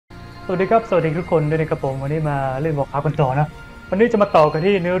วัสดีครับสวัสดีทุกคนด้วยนะครับผมวันนี้มาเล่นWarcraftกันต่อนะวันนี้จะมาต่อกัน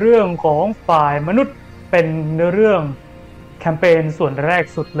ที่เนื้อเรื่องของฝ่ายมนุษย์เป็นเนื้อเรื่องแคมเปญส่วนแรก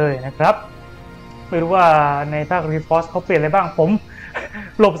สุดเลยนะครับไม่รู้ว่าในภาครีฟอร์สเขาเปลี่ยนอะไรบ้างผม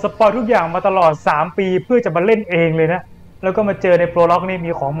หลบสปอยทุกอย่างมาตลอด3ปีเพื่อจะมาเล่นเองเลยนะแล้วก็มาเจอในโปรล็อกนี่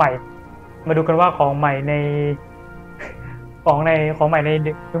มีของใหม่มาดูกันว่าของใหม่ใน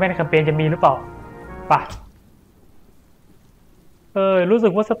แคมเปญจะมีหรือเปล่าป่ะรู้สึ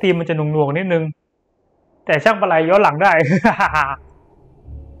กว่าสตรีมมันจะหน่วงๆนิดนึงแต่ช่างปะไรย้อนหลังได้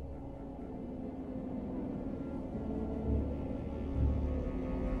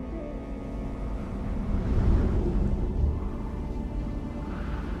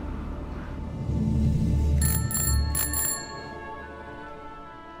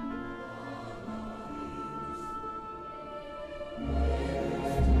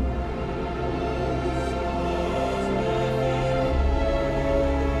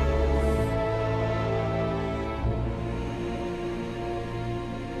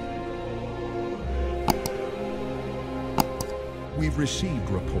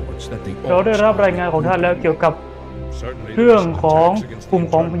เราได้รับรายงานของท่านแล้วเกี่ยวกับเรื่องของกลุ่ม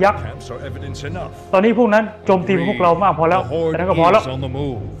ของยักษ์ตอนนี้พวกนั้นโจมตีพวกเรามากพอแล้วแต่นั้นก็พอแล้ว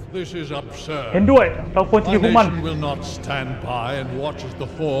เห็นด้วยเราควรจะอยู่พวกมัน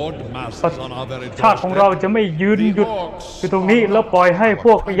ชาติของเราจะไม่ยืนหยุดอยู่ตรงนี้แล้วปล่อยให้พ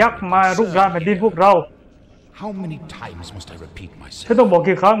วกยักษ์มารุกรานแผ่นดินพวกเราฉันต้องบอก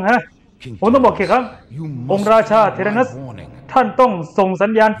กี่ครั้งฮะผมต้องบอกกี่ครั้งองค์ราชาเทเรนัสท่านต้องส่งสั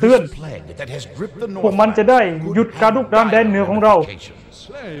ญญาณเตือนพวกมันจะได้หยุดการรุกรานแดนเหนือของเรา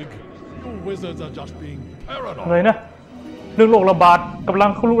อะไรนะเรื่องโรคระบาดกำลัง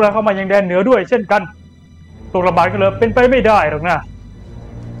ลุกรานเข้ามายังแดนเหนือด้วยเช่นกันโรคระบาดก็เลยเป็นไปไม่ได้หรอกนะ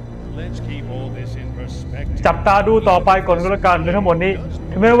จับตาดูต่อไปก่อนก็แล้วกันเรื่องทั้งหมดนี้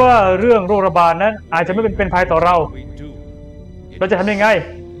ถึงแม้ว่าเรื่องโรคระบาดนั้นอาจจะไม่เป็นภัยต่อเราจะทำยังไง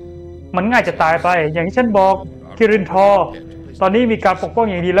มันง่ายจะตายไปอย่างที่ฉันบอกคิรินทอตอนนี้มีการปกป้อง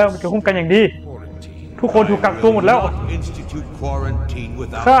อย่างดีแล้วจะคุ้มกันอย่างดีทุกคนถูกกักตัวหมดแล้ว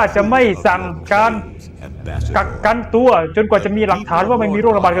ข้าจะไม่สั่งการกักกันตัวจนกว่าจะมีหลักฐานว่าไม่มีโร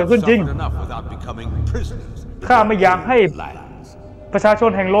คระบาดเกิดขึ้นจริงข้าไม่อยากให้ประชาชน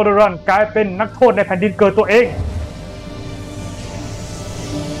แห่งโลเดรอนกลายเป็นนักโทษในแผ่นดินเกิดตัวเอง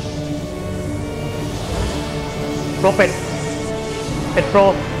โปรเป็ดโปร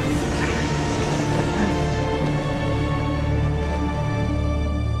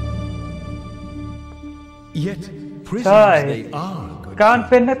ใช่การ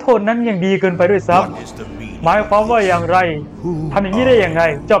เป็นนักโทษนั้นยังดีเกินไปด้วยซ้ำหมายความว่าอย่างไรทำอย่างนี้ได้อย่างไร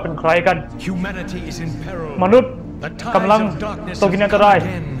เจ้าเป็นใครกันมนุษย์กำลังตกอยู่ในอันตราย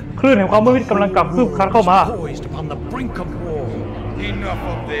คลื่นแห่งความมืดกำลังกลับคืบคลานเข้ามา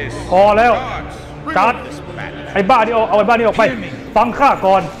พอแล้วการ์ดไอ้บ้านี่เอาไอ้บ้านี่ออกไปฟังข้า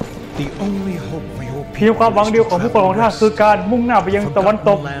ก่อนเพียงความหวังเดียวของผู้คนของท่านคือการมุ่งหน้าไปยังตะวัน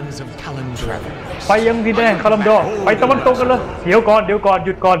ตกไปยังดินแดนคาลัมดอร์ไปตะวันตกกันเลยเดี๋ยวก่อนหยุ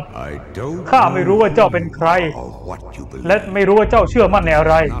ดก่อนข้าไม่รู้ว่าเจ้าเป็นใครและไม่รู้ว่าเจ้าเชื่อมั่นในอะ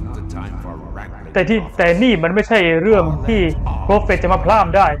ไรแต่นี่มันไม่ใช่เรื่องที่โปรเฟตจะมาพร่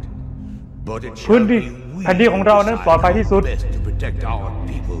ำได้พื้นที่แผ่นดินของเรานั้นปลอดภัยที่สุด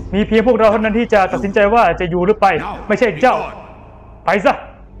มีเพียงพวกเราเท่านั้นที่จะตัดสินใจว่าจะอยู่หรือไปไม่ใช่เจ้าไปซะ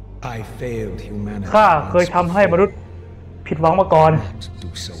ข้าเคยทำให้มนุษย์ผิดหวังมาก่อน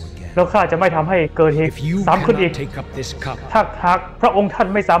แล้วข้าจะไม่ทำให้เกิดเหตุซ้ำขึ้นอีกถ้าหากพระองค์ท่าน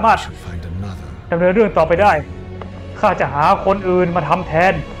ไม่สามารถดำเนินเรื่องต่อไปได้ข้าจะหาคนอื่นมาทำแท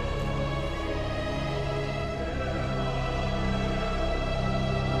น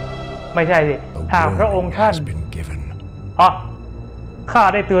ไม่ใช่สิหากพระองค์ท่านข้า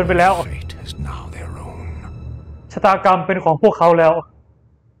ได้เตือนไปแล้วชะตากรรมเป็นของพวกเขาแล้ว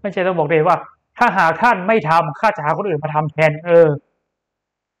ไม่ใช่ต้องบอกเลยว่าถ้าหากท่านไม่ทำข้าจะหาคนอื่นมาทำแทน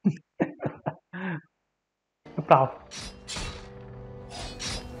หรือเปล่า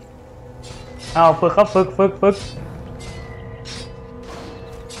เอาฝึกครับฝึก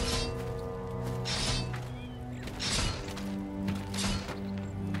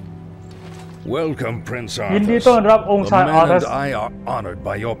ยินดีต้อนรับองค์ชายอาร์ทัส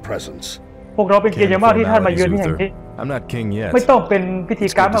พวกเราเป็นเกียรติอย่างมากที่ท่านมาเยือนที่แห่งนี้ไม่ต้องเป็นพิธี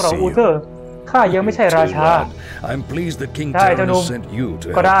การมากหรอกอูเทอร์ข้ายังไม่ใช่ราชาใช่เจ้าหนุ่ม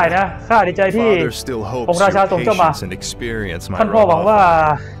ก็ได้นะข้าดีใจที่องค์ราชาส่งเจ้ามาท่านพ่อหวังว่า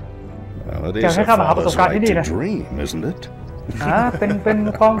จะให้ข้ามาหาประสบการณ์ที่นี่นะเป็น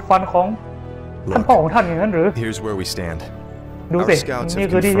ความฝันของท่านพ่อของท่านอย่างนั้นหรือดูสินี่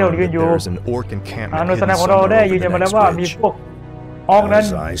คือที่เรายืนอยู่หน่วยสนามของเราได้ยืนยันมาแล้วว่ามีพวก ออกนั้น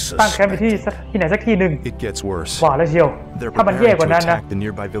ตั้งแคมป์ที่ไหนสักที่หนึ่งว่าแล้วเชียวถ้ามันแย่กว่านั้นนะ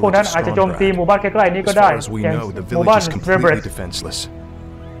พวกนั้นอาจจะโจมตีหมู่บ้านใกล้ๆนี้ก็ได้อย่างหมู่บ้านเรเบรต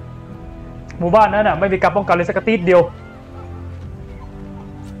หมู่บ้านนั้นไม่มีการป้องกันเลยสักทีเดียว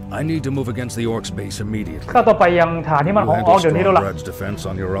ข้าต่อไปยังฐานที่มันของออกเดี๋ยวนี้แล้วล่ะ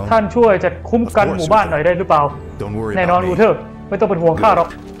ท่านช่วยจัดคุ้มกันหมู่บ้านหน่อยได้หรือเปล่าแน่นอนอูเทอร์ไม่ต้องเป็นห่วงข้าหรอก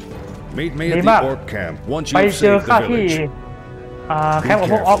ดีมากไปเจอข้าที่แคมป์ของ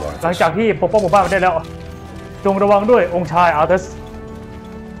พวกออกหลังจากที่ปกป้องหมู่บ้านได้แล้วจงระวังด้วยองค์ชายอาร์เทส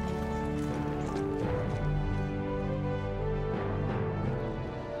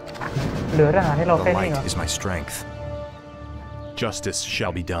เหลือทหารให้เราแค่นี้เหรอ Justice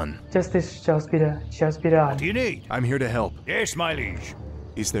shall be done. Justice shall be done. What do you need? I'm here to help. Yes, my liege.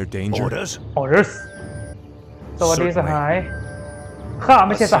 Is there danger? Orders. สวัสดีสหายข้าไ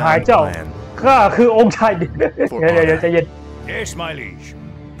ม่ใช่สหายเจ้าข้าคือองค์ชายเดี๋ยวใจเย็น Yes, my liege.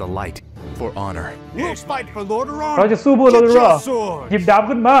 The light for honor. We'll fight for Lord Aron. เราจะสู้เพื่อ Lord Aron หยิบดาบ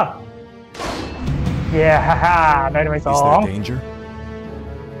ขึ้นมาเย้ฮ่าฮ่าได้ไหมสอง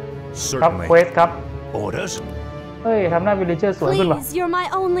ครับเควสครับ Orders. เฮ้ยทำหน้าวิลเลเจอร์สวยขึ้นหรอ You're my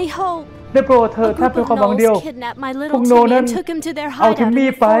only hope. ได้โปรดเธอถ้าเป็นความหวังเดียวพวกโนนั้นเอาทิมมี่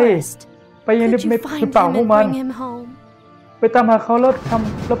ไปยังในป่าของมันไปตามหาเขาแล้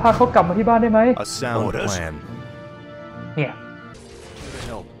วพาเขากลับมาที่บ้านได้ไหม A sound plan. เนี่ย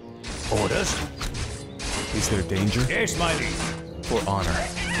Orders. Is there danger? Yes, my liege. For honor.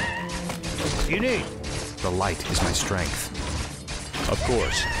 What do you need? The light is my strength. Of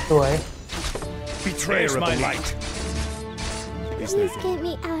course. สวย Betrayer of the light. Please get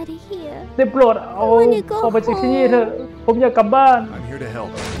me out of here. ได้โปรดเอาไปจากที่นี่เถอะผมอยากกลับบ้าน I'm here to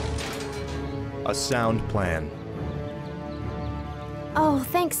help. A sound plan. Oh,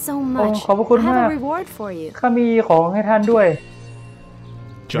 thanks so much. ขอบคุณมาก I have a reward for you. ข้ามีของให้ท่านด้วย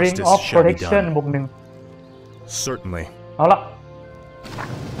Ring Justice of shall be Protection done. บวกหนึ่ง Certainly. เอาละ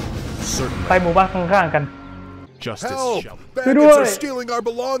ไปหมู่บ้านข้างๆกัน Justice shall be done. Bandits are stealing our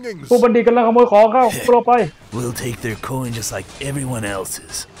belongings. ผู้บัณฑิตกำลังขโมยของเข้าเราไป We'll take their coin just like everyone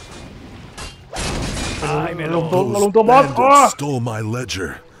else's. ลงตัวบอส Bandits stole my ledger.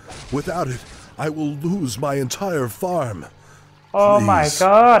 Without it, I will lose my entire farm. โอ้ my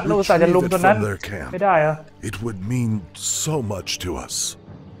god ลูกสาวจะลุมตัวนั้นไม่ได้เหรอ It would mean so much to us.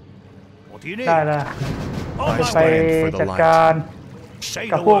 What do you need? ได้ละจะไปจัดการ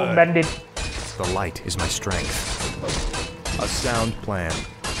กับพวกแบนดิต The light is my strength. A sound plan.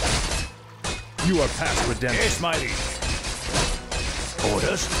 You are past redemption. Yes, my liege.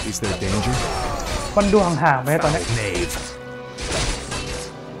 Orders. Is there danger? มันดูห่างๆไหมตอนนี้ Knave.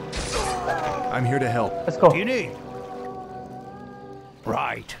 I'm here to help. let's go What do you need?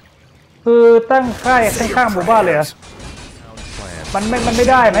 Right. คือตั้งค่ายข้างๆหมู่บ้านเลยเหรอมันไม่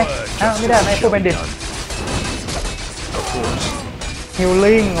ได้ไหมไม่ได้ไหมพวกแบนดิตฮิล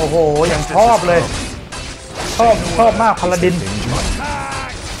ลิ่งโอ้โหอย่างชอบเลยชอบมากพาลาดิน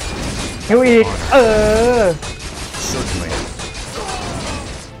ฮิวอีก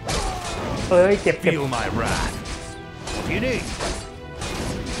เก็บ Feel my wrath. What do you need?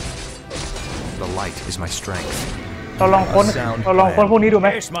 The light is my strength. เราลองค้นพวกนี้ดูไหม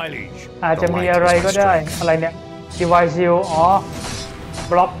Yes, my liege. อาจจะมีอะไรก็ได้อะไรเนี่ย Device Shield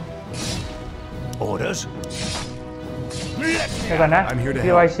บล็อก Orders. เดี๋ยวก่อนนะ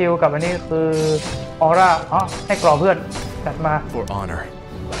Device Shield กับอันนี้คือออร่าให้กรอบเพื่อนจัดมา For honor.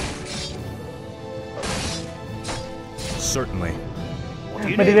 Certainly.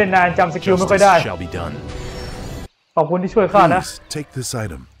 ไม่ได้เล่นนานจำสกิลไม่ค่อยได้ Shall be done. ขอบคุณที่ช่วยข้านะ Please take this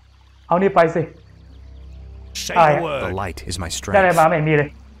item. เอานี่ไปสิ Say Aye. the The word. light is my ได้อะไร strength. มาไม่มีเลย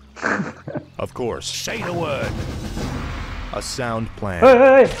Of course. Say the word. A sound plan. เ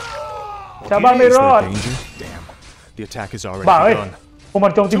ฮ้ยชาวบ้านไม่ Is รอด there danger? Damn. The attack is already บ้าเอ้ย begun. พวกมั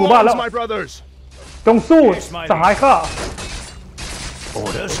นโจมตีหมู่บ้านแล้ว my brothers. จงสู้สหายข้า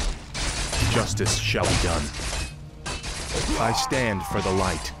Orders. Justice shall be done. I stand for the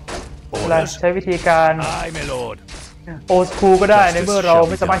light. อะไรใช้วิธีการ Aye, my lord. โอสคูลก็ได้ในเมื่อเรา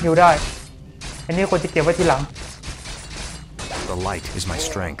ไม่สามารถฮิวได้อันนี้ควรจะเก็บไว้ทีหลัง The light is my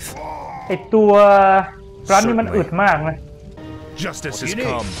strength. ไอตัวร้านนี้มันอึดมากนะ Justice What do has you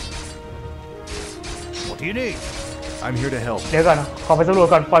need? come. What do you need? I'm here to help. เดี๋ยวก่อนขอไปสำรวจ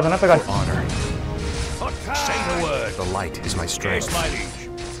ก่อนปล่อยมันนั้นไปก่อน For honor. Say the word. The light is my Yes, strength. my liege.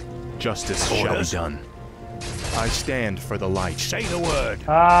 Justice shall be Orders. done. I stand for the light. Say the word.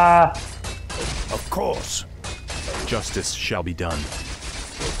 Of course. Justice shall be done.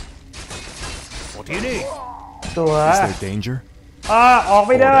 What do you need? ตัว Is there danger? ออก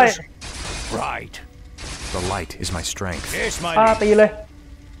ไม่ได้ Right. The light is my strength. Yes, my ตี liege. เลย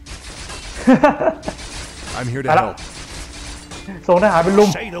I'm here to Hello. help. ส่งทหารเป็นลุม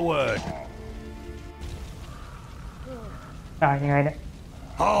Say the word. ยังไงเนี่ย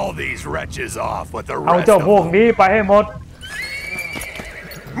Haul these wretches off with the เอา rest เจ้า of พวก them. นี้ไปให้หมด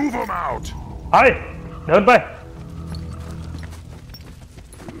Move them out. ไปเดินไป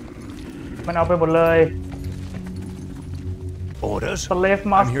มันเอาไปหมดเลย Orders. Slave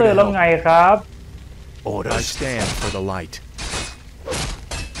I'm Master here to แล้วไงครับ I Orders. stand for the light.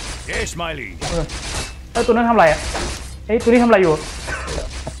 Yes, my liege. ตัวนั้นทำอะไรอ่ะตัวนี้ทำอะไรอยู่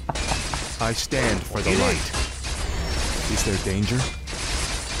I stand for the light. Is there danger?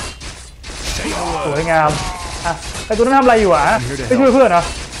 Say the สวย word. งามตัวนั้นทำอะไรอยู่อ่ะไปช่วยเพื่อนเหรอ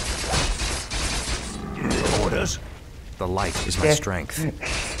Orders. The light is my Yes. strength.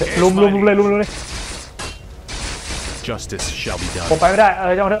 ลุมเลย Justice shall be ผม done. ไปไม่ได้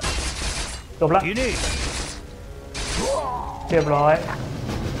เจ้าเถอะจบละ What do you need? เรียบร้อย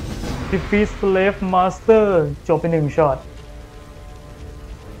Defeat Slave Master จบไป1ช็อต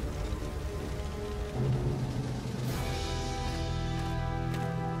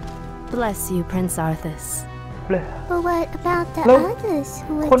Bless you, Prince Arthas. But what about the Hello? others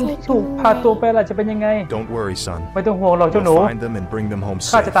who คน were ที่ถูก taken พาตัว away? ไปล่ะจะเป็นยังไง Don't worry, son. ไม่ต้องห่วงหรอกเจ้าหนู We'll find them and bring them home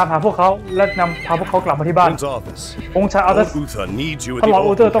ข้า safe. จะตามหาพวกเขาและนำพาพวกเขากลับมาที่บ้าน Prince Arthas. องค์ชายอัลตัส Lord Uther needs you at ท่าน the หลอด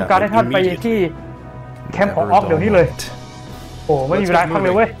อูเตอร์ต้องการให้ท่าน Orc ไป Academy ที่ immediately. แคมป์ของออกเดี๋ยวนี้เลย โอ้ไม่มีเวลาพักเล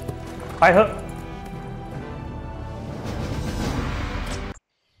ยเว้ย ไปเถอะ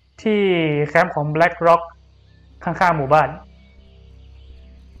ที่แคมป์ของ Black Rock ข้างๆหมู่บ้าน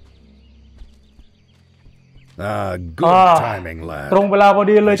Good timing, lad. ตรงเวลาพอ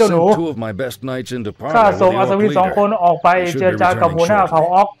ดีเลย I เจ้าหนู sent two of my best knights into ข้า parley ส่ง with อั the ศ Orc วิน2 คน leader. ออกไป They should เจ be รจากับ returning หัวหน้า shortly. เผ่า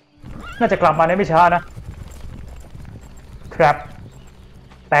ออก น่าจะกลับมาในไม่ช้านะ ครับ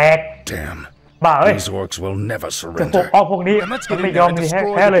แตก Damn. บ้าเอ้ย These orcs will never แต่พวก surrender. ออกพวกนี้ Let's มัน get ไม่ in ยอ there ม and มี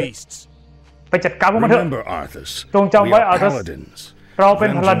destroy แพ้ the เลย beasts. ไปจัดการพวกมันเถอะ Remember, Arthas. จงจำ We ไว้ are Arthas paladins. เราเป็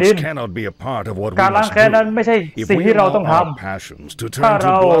นพลาดิน Vengeance cannot be a part of what we การล้าง must แค้นนั้น do. ไม่ใช่ If สิ่ง we ที่เราต้อง allow ท our passions to ำถ้า turn to เ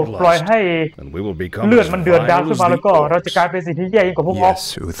ราปล่อย bloodlust, ให้ then we will become เลือด as มันเดือดดาล vile ขึ้น as มา the แล้วก็เราจะกลาย orcs. เป็นสิ่งที่แย่ยิ่งกว่าพวกออก Yes,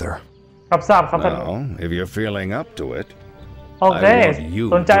 Uther. รับทราบครับท่าน Now, if you're feeling up to it, โอเค I want you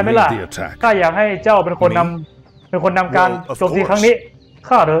สนใจไหม to ล่ะ lead the attack. ข้าอยากให้เจ้าเป็นคนนำการ Well, of โจมตีครั้งนี้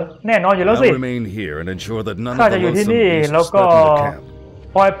ข้าเหรอแน่นอนอยู่แล้ว I'll สิ remain here and ensure that none ข้า of จะ the อยู่ที่ loathsome นี่ beasts แล้วก็ threaten the camp.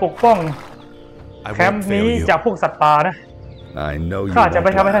 คอยปกป้อง I แคม won't ป์นี้ fail you. จากพวกสัตว์ป่านะ I know you ข้าจะ won't ไ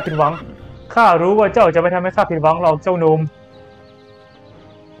ม่ทำให้ท่าน lie. ผิดหวัง ข้ารู้ว่าเจ้าจะไม่ทำให้ข้าผิดหวังหรอกเจ้าหนุ่ม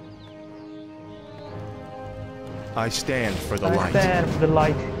I stand for the I light. stand for the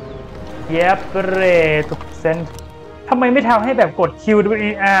light เย็บเรตุกเซนทำไมไม่ทำให้แบบกด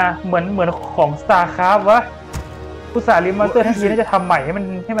QWER เหมือนของ StarCraft วะอุตส่าห์รีมาสเตอร์ทั้งทีน่าจะทำใหม่ให้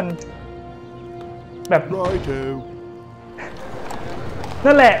มันแบบ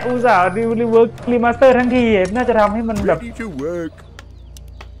นั่นแหละอุตส่าห์รีมาสเตอร์ทั้งทีน่าจะทำให้มันแบบ Ready to work.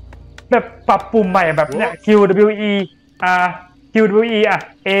 แบบปรับปุ่มใหม่แบบเนี่ย QWER QWE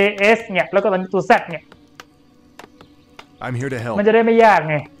AS เนี่ยแล้วก็ตอนนี้ตัว Z เนี่ย I'm here to help. มันจะได้ไม่ยาก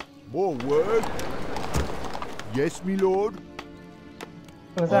ไง More work. Yes, my lord.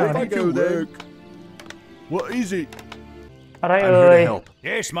 สร้าง Ready to work. What is it? อะไร I'm เอ่ here ย to help.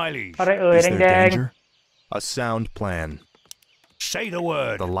 Yes, my liege. อะไรเอ่ย Is there แดง danger? A sound plan. Say the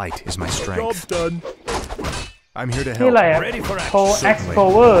word. The light is my Job strength. done. I'm here to ๆนี่อะไร help. อะ Ready for action. Troll Axe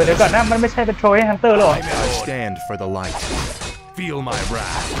Power เดี๋ยวก่อนนะมันไม่ใช่เป็น Troll Hunter หรอ I'm I your lord. stand for the light. Feel my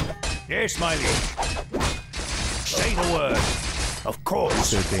wrath. Yes, my liege. Say the word. Of course. Is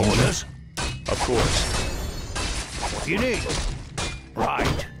there danger? Orders. Of course. What do you need?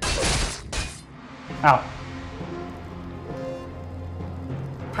 Right. อ้าว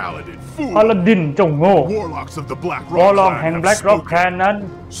Paladin fool. พาลาดินจงโง่ Warlocks of the Black วอ Rock ลอง clan แห่ง have Black Rock spoken. Clan นั้น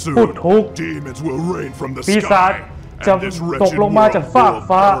Soon, พูดถูก demons will rain from the ปีศาจ sky, จะ and this ตก wretched ลงมาจาก world ฟาก will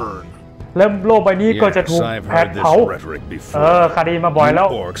ฟ้า burn. และโลกใบนี้ก็จะถูก Yes, I've แผด heard เผา this rhetoric คดี before. มาบ่อยแล้ว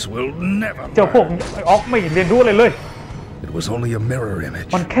You orcs will never เจ้าพวก learn. ออกไม่เรียนรู้อะไรเลย It was only a mirror image.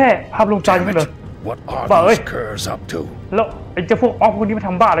 มันแค่ภาพลวงตาอย่าง Damn นั้นเลย it. What are Bà ơi. these curs up to? แล้วไอ้เจ้าพวกออกพวกนี้มันท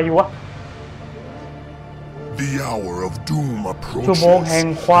ำบ้าอะไรอยู่วะ The hour of doom ชั่วโมง approaches. แห่ง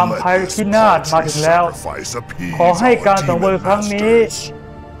ความภัยพินาศมาถึงแล้ว ขอให้การสังเวยครั้งนี้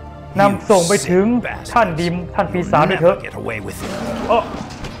นำส่งไปถึงท่านดิมท่านปีศาจด้วยเถอะ Never get away with it. เอ้อ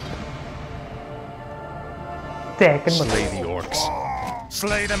แจกกันหมด Slay the orcs.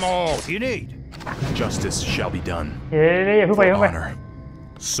 Slay them all. What do you need? Justice shall be done. เย้อย่าเพิ่งไป For อย่าเพิ่งไป honor.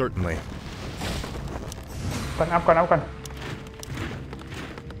 Certainly. ก่อนอัพก่อน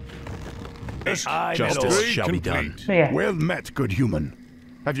I Justice Lord. shall be done. Yeah. Well met, good human.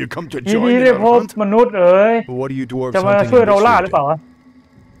 Have you come to ยิน join ดี in ได้ our พบ hunt? มนุษย์เอ๋ย What are you dwarves จะมา hunting ช่วย in เรา this ล่าหรือเปล่า region?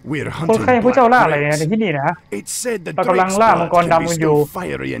 We're คน hunting ไข้พวกเจ้าล่าอะไร black ในที่นี่นะ It's said that เรากำลัง Drake's ล่ามัง blood กร can ดำกันอยู่ bestow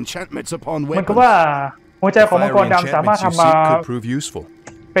fiery enchantments upon เหมือนกับว่า weapons. หัวใจของมังกร Fiery ดำสามารถ enchantments you ทำมา seek could prove useful.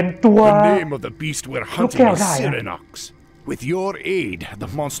 เป็นตัว The name of the beast we're hunting keo is dai, Sirenox. With your aid, the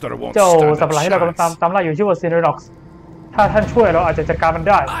monster won't เจ้า stand สัตว์ประหลาด a ที่เรากำลัง chance. ตามล่าอยู่ชื่อว่าซีเนร็อกซ์ถ้าท่านช่วยเราอาจจะจัดการมัน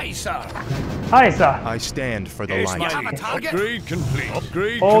ได้ Aye, sir. ใช่สิ I stand for the Yes, light. my liege. Upgrade complete.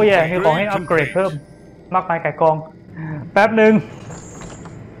 Upgrade โอ้ยมีของให้อัปเกรดเพิ่มมากมายไก่กอง แป๊บหนึ่ง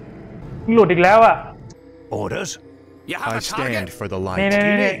หลุดอีกแล้วอ่ะ Orders? You have I a stand target? for the นี่ light.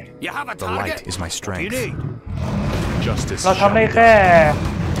 นี่นี่ You have a The light target? is my What do you strength. need? Justice เรา shall ทำได้ be แค่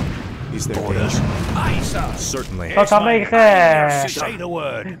done. Is there danger? Aye, sir. Certainly. เราทำได้แค่ Say the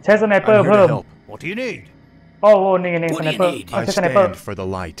word. ใช้สไนเปอ I'm ร์ here เพิ่ to ม help. What do you need? โอ้โหนี่สไนเปอร์ What do you need? ใช้ I สไนเปอร์ stand for the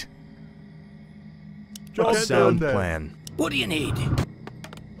light. Job A sound done there. plan. What do you need?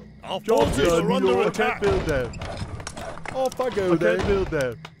 Our Job forces done, are under Lord. attack. Build them. Off I go then. Build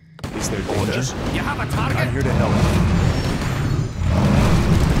them. Is there danger? You have a I'm target? here to help.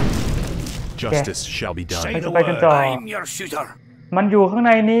 Justice shall be done. Say the Back and word. talk. I'm your shooter. มันอยู่ข้างใ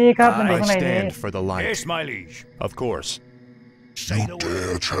นนี้ครับมันอยู่ I ข้างในนี้ stand for the light. Yes, my liege. Of course. Say You the word.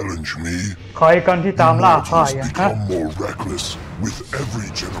 dare challenge me? ใครกันที่ตามล่าข้า Mortals อย่างฮะ become more reckless with every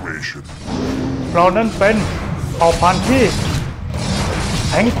generation. เรานั้นเป็นเผ่าพันธุ์ที่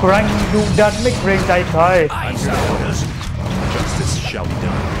แข็งแกร่งดุดันไม่เกรงใจใคร Aye, sir. Orders. Justice shall be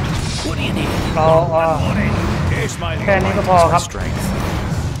done. What do you need? เรา Yes, my แค่ liege. นี้ก็พอ Is ครั my บ strength.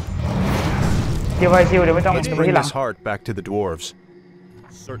 เดี๋ยวไปชิวเดี๋ยวไม่ต้อง Let's เดี๋ยวไป bring ที่หลัง this heart back to the dwarves.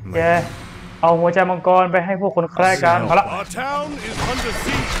 แก Certainly. เอาหัวใจมังกรไปให้พวกคนแคร์กันมาละ Our town is under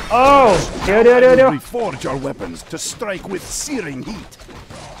siege. โอ้เดี๋ยว Reforge our weapons to strike with searing heat.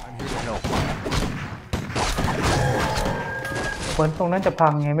 เหมือนตรงนั้นจะพั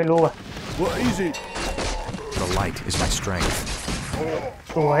งไงไม่รู้อ่ะ What is it? The light is my strength.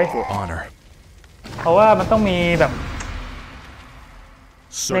 สวย For honor. เพราะว่ามันต้องมีแบบ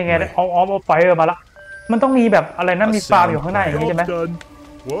นี่ไง Certainly. เอาไฟมาละมันต้องมีแบบอะไรนะมีฟาร์มอยู่ข้างหน้าอย่างนี้ใช่ไหม Job's done.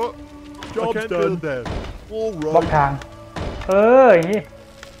 What? Job's done. All บล็อก right. ทางอย่างนี้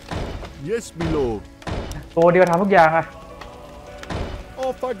Yes, my lord. ตัวเดียวทำทุกอย่างอะ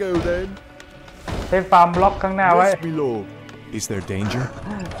Off I go then. ใช้ฟาร์มบล็อกข้างหน้าไว้ Yes, my lord. Is there danger?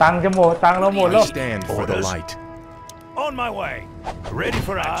 ตังค์จะหมดตังค์เราหมด I แล้ว stand for the light. On my way. Ready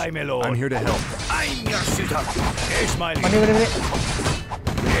for action. Aye, my lord. I'm here to help. I'm your shooter. Yes, my มา liege. นี่มานี่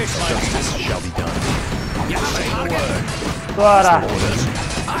Yes, my liege. Justice shall be done. You have a target. ตัวอะไร Orders.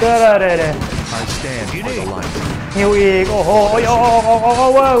 เดี๋ยว I stand for the light. หิวอีกโอ้โหเว้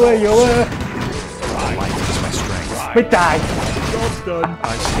ยอยู่เว้ย The light is my strength. ไม่จ่าย Job's done.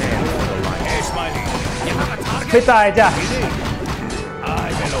 I stand for the light. Yes, my liege. You have a target. ไม่จ่ายจ้ะ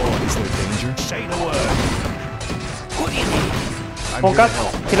Aye, my lord. Is there danger? Say the word. What do you need? I'm โฟ here กัส to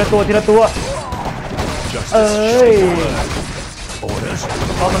help. ทีละตัว Justice เอ้ shall ย be done. Orders.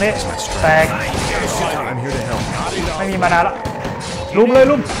 เอาตรงนี้แตก I'm here to help. ไม่มีมานานละลุมเลย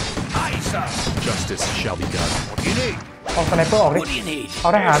ลุม Aye, sir. Justice shall be done. What do you need? เอาสไนเปอร์ออกดิ What do you need? เอา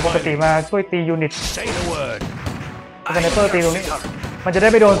ทหารปกติมาช่วยตียูนิต Say the word. สไนเปอร์ตีตรงนี้ มันจะได้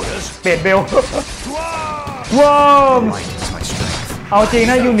ไม่โดนเบดเบล Draw! ว้าว The light is my strength. เอาจริง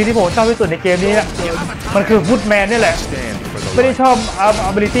นะยูนิตที่ผมชอบที่สุดในเกมนี้อะมันคือฟุตแมนนี่แหละ Stand for the ไม่ได้ light. ชอบ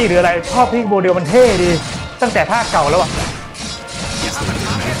ability หรืออะไรชอบที่โมเดลมันเท่ดี ตั้งแต่ภาคเก่าแล้วอะ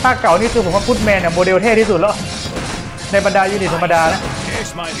ภาคเก่านี่คือผมว่าฟุตแมนเนี่ยโมเดลเท่ที่สุดแล้วในบรรดายูนิตธรรมดานะ Yes,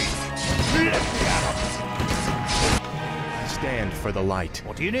 my liege. Stand for the light.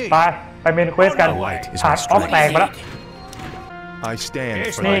 What do you need? ไปเมนเควสกัน The light is ผ่าน my ออฟ strength. แตกไปแล้ว I stand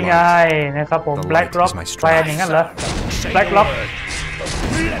for the นี่ไง light. นะครับผม The Black light Rock is my strength. แปลงอย่างนั้นเหรอ Say Black the Rock word.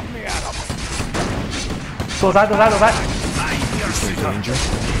 Let me at 'em. ตัวซ้าย I'm your Is there shooter. danger?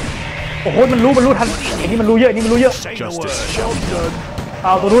 โอ้โหมันรู้ทันอันนี้มันรู้เยอะอันนี้มันรู้เยอะ Say the Justice word. shall be done. เอ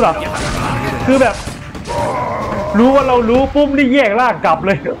าตัวรู้เหรอคือแบบ รู้ว่าเรารู้ปุ๊บนี่แยกล่างกลับเ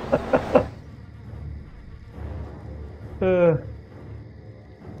ลย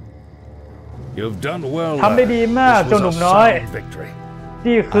You've done well. ทำได้ดีมากเจ้าหนุ่มน้อย Victory.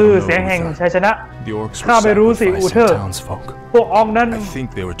 นี่คือเสียงแห่งชัยชนะ The orcs ข้า were ไม่รู้สิ sacrificing อูเทอร์ townsfolk. พวกอองนั้น I think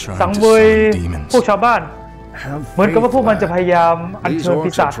they were trying สัง to เวย summon demons. พวกชาวบ้าน เหมือนกับว่าพวกมันจะพยายามอัญ These เชิญปี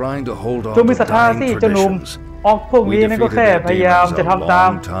orcs ศาจ are trying to hold on จงมีศรัท to ธา dying สิเจ้าหนุ่ม traditions. ออกพวกนี้นั่นก็แค่พยายามจะทำตาม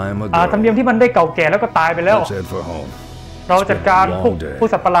ธรรมเนียมที่มันได้เก่าแก่แล้วก็ตายไปแล้ว Let's head for home. เราจัดการพวก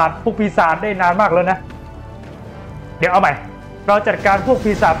สัตว์ประหลาดพวกปีศาจได้นานมากแล้วนะ เดี๋ยวเอาใหม่ เราจัดการพวก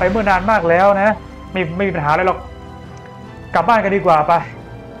ปีศาจไปเมื่อนานมากแล้วนะไม่มีปัญหาอะไรหรอกกลับบ้านกันดีกว่าไป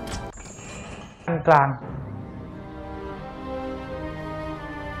กลาง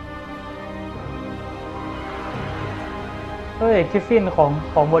เฮ้ยคิฟฟิน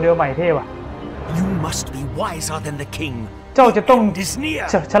ของโมเดลใหม่เท่ว่ะ You must be wiser than the king. เจ้าจะต้อง Is near.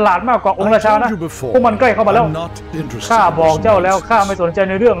 ฉลาดมากกว่าองค์ราชานะ I told you before, พวกมันใกล้เข้ามาแล้ว I'm not interested ข้า in บอกเจ้าแล้ว business. ข้าไม่สนใจ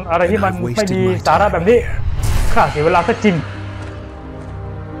ในเรื่องอะไรที่มันไม่มีสาระแบบนี้ข้าเสียเวลาซะจริง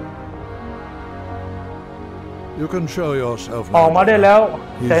You can show yourself ออกมาได้แล้ว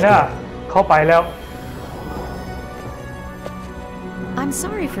He's ใจหน้า dead. เข้าไปแล้ว I'm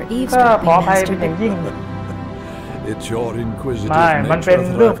sorry for ข้า eavesdropping, ขออภัย Master, เป็นอย่าง but ยิ่ง It's your inquisitive ไม่มันเป็น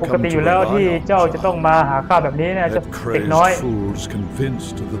nature เรื่อง that ป I've ก come ติ to อยู่แล้ว rely ที่ on. เจ้าจะต้องมาหาข้าแบบนี้เนี่ยจะ That เด็กน้อย crazed fool's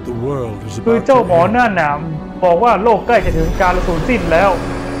convinced that the world is คือ about เจ้า to หมอ end. นั่นน่ะบอกว่าโลกใกล้จะถึงการสูญสิ้นแล้ว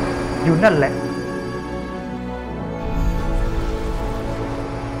อยู่นั่นแหละ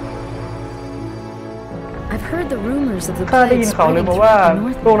I've heard the rumors of the ข้าได้ plague ยินข่าวลือ spreading มาว่า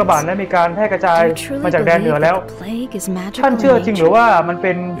throughout the โรคระบาด Northlands. และมีการแพร่กระจาย Do you truly มาจากแดนเหนือ believe แล้ว that the plague is ท่าน magical เชื่อ in จริงหรือ nature? ว่ามันเ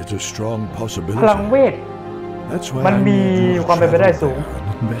ป็น It's a strong พลัง possibility. เวท That's why มัน I มี need you ความ to เป็นไปได้ travel สูง there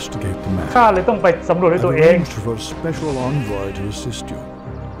and investigate the matter. ข้าเลยต้องไปสำรวจด้วย I've ตัวเอง arranged for a special envoy to assist you.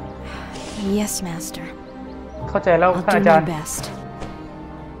 Yes, Master. เข้าใจแล้ว I'll ท่าน do อาจาร my ย์ best.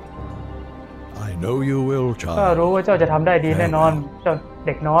 I know you will, ข้า child. รู้ว่าเจ้าจะทำได้ดีแน่นอน เจ้าเ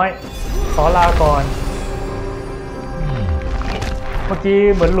ด็กน้อย ขอลาก่อน เมื่อกี้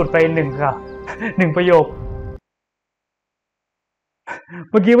เหมือนหลุดไปหนึ่งค่ะ หนึ่งประโยค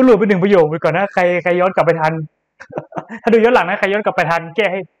เมื่อกี้มันหลุดไปหนึ่งประโยคไปก่อนนะใครย้อนกลับไปทัน ถ้าดูย้อนหลังนะใครย้อนกลับไปทันแก้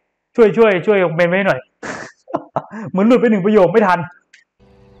ให้ช่วยเมนไว้หน่อย เหมือนหลุดไปหนึ่งประโยคไม่ทัน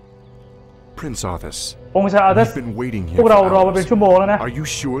Prince Arthas, องค์ชายอาร์ทัส we've been waiting พว here กเรา for รอมาเป็น hours. ชั่วโมงแล้วนะ Are you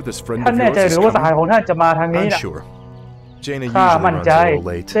sure this friend ท่าน of แน่ yours ใจ is หรือว่าสหาย coming? ของท่านจะมาทางนี้ I'm นะ sure. Jaina ข้า usually มั่น runs ใจ a little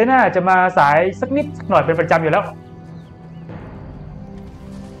late. เจน่าจะมาสายสักนิดสักหน่อยเป็นประจำอยู่แล้ว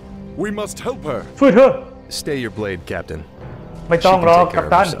We must help her. ช่วยเธอ Stay your blade, Captain. ไม่ต้องรอกับ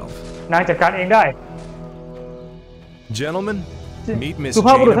ตัน นางจัดการเองได้ Gentlemen, meet Miss สุภ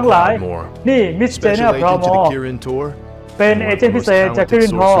าพบุรุษ Jaina ทั้งหลาย Proudmoore, นี่มิสเจน่า special พราว agent ม to อ the Kirin Tor, เป็น and เอ one of เจน the ต์พิ most เศษจากคิริ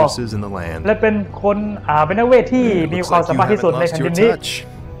talented นทอ sorceresses in the land. และเป็นคนเป็นนักเวทที่มี Looks ความ like สา you มารถที่ haven't สุดใน lost แผ่นดิ your นนี้ touch.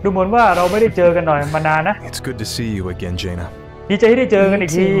 ดูเหมือนว่าเราไม่ได้เจอกันหน่อยมานานนะ It's good to see you again, Jaina. ดีใจที่ได้เจอกันอี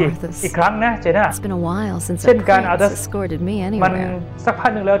กที Me too, Arthas. อีกครั้งนะเจน่า It's been a while since a เช่นกัน prince Arthas escorted me มัน anywhere. สักพัก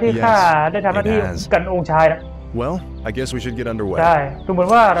หนึ่งแล้วที่ Yes, ข้าได้ทำหน้าที่ it has. กันองค์ชายนะ Well, I guess we should get underway. ได้ดูเหมือน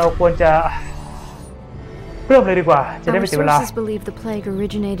ว่าเราควรจะเริ่มเลยดีกว่า จะได้ Our ไม่เสียเวลา sources believe the plague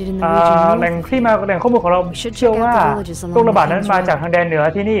originated in the แหล่ง region ที่มาแหล่งข้อมูลของเรา We should เชื่อ check out ว่า the villages along โรคระบาดนั้น the มา King's จาก Road. ทางแดนเหนือ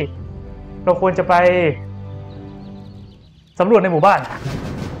ที่นี่ เราควรจะไปสำรวจในหมู่บ้าน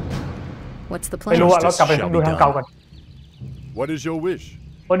What's the ไม่ plan? รู้อะเรากลับไปดูทางเก่าก่อน What is your wish?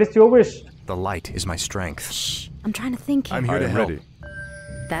 What is your wish The light is my strength. I'm trying to think I'm here. here I to am help. ready.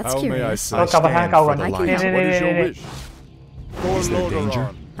 That's How may I curious. serve? เรากลับมาทางเก่าก่อน I นี่ stand for the นี่ What is your นี่ wish? For Is there Lord danger?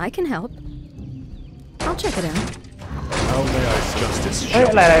 Oran. I can help. I'll check it out. How may I serve? Justice เฮ้ย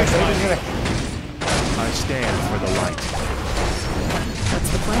shall อะไร be อะไร done. นี่อะไร I stand for the light. What's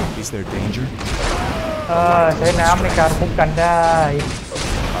the plan? Is there danger? ใช้น้ำในการคุ้มกันได้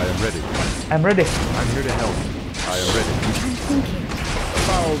I am ready. I'm ready I'm here to help. I am ready. I'm trying to think here.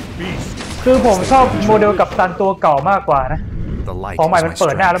 Foul beast. คือผมชอบโมเดลกับตันตัวเก่ามากกว่านะ The light ของใหม่ is มัน my เปิ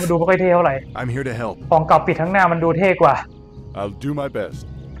ดหน้าแล้วมัน strength. ดูไม่ค่อยเท่เท่าไหร่ I'm here to help. ของเก่าปิดทั้งหน้ามันดูเท่กว่า I'll do my best.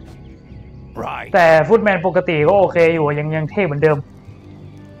 Right. แต่ฟุตแมนปกติก็โอเคอยู่ยังเท่เหมือนเดิม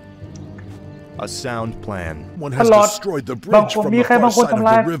A sound plan. Oneท่าน has ลอร์ด destroyed the บาง bridge คน from มี the ใคร far บางคน side of ทำล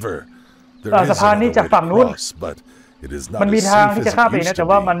าย the river. There สะ is พานนี้ another จาก way to ฝั่งนู้น cross, but it is มัน not มี as ทาง safe ที่ as จะข้าม it ไปอีก used นะแต่ to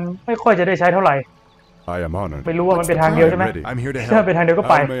ว่า be. มันไม่ค่อยจะได้ใช้เท่าไหร่ I am honored. ไม่รู้ว่ามันเป็นทางเดียวใช่ไหม I'm here to ถ้า help. เป็นทางเดียวก็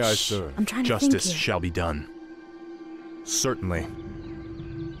ไป How may I serve? I'm trying to think Justice here. shall be done. Certainly.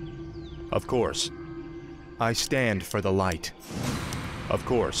 Of course. I stand for the light. Of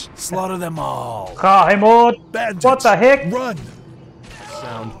course. Slaughter them all. ฆ่าให้หมด Bandits, What the heck? Run!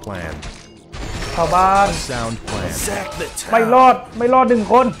 Sound plan. ชาวบ้าน Sound plan. Sack the ไม่ town. รอดหนึ่ง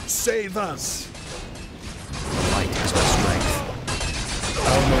คน Save us! The light is my strength.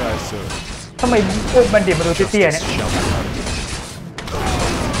 How may I serve? ทำไมพวกบัณฑิตมาดูเตี้ยๆ Justice เนี่ย shall be done.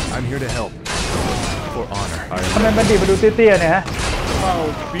 I'm here to help. For honor. ทำไมบัณฑิตมาดูเตี้ยๆเนี่ยฮะ Foul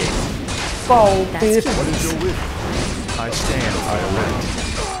beast! เฝ้าปี That's ศ What is your wish? I stand for the light.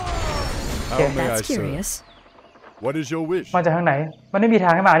 How may I That's serve? curious. What is your wish? มาจากทางไหน มันไม่มีทา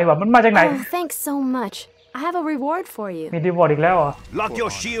งให้มาดีกว่ามันมาจากไหน Oh, thanks so much. I have a reward for you. มีดีวอร์ดอีกแล้วเหรอ Lock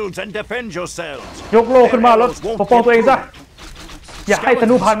your shields and defend yourselves. ยกโลขึ้นมาแล้วปกป้องตัวเองซะ อย่าให้ธ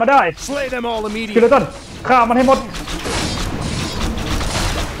นูผ่านมาได้ Slay them all คิ immediately. ลตันฆ่ามันให้หมด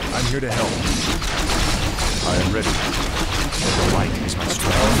I'm here to help. I am ready. The light is my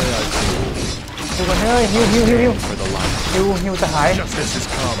strength. ใจ ดูกันเลยฮิวสหาย Justice is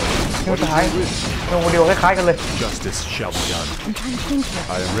come. ฮิวสหายโมเดลคล้ายๆกันเลย Justice shall be done. I'm trying to think here.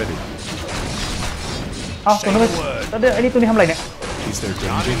 I am ready. เอ้าตัวนี้ไอ้นี่ตัวนี้ทำอะไรเนี่ย Is there Not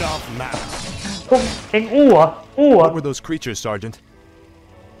danger? enough now. พวกเอ็งอู้เหรอ What were those creatures, Sergeant?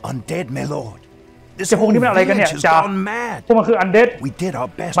 Undead, my lord. This จะพวก whole นี้มันอะไรกันเนี่ย village has จ่า gone mad. พวกมันคืออันเดด We did our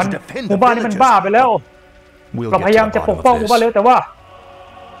best มัน to defend หมู่ the บ้านนี้มัน villages. บ้าไปแล้ว We'll เรา get พยายาม to จะ the ปกป้องห bottom มู่ of บ้าน this. แล้วแต่ว่า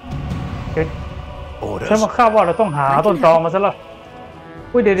ฉัน Orders. มาคาดว่าเราต้องหาต้นตอมาซะแล้ว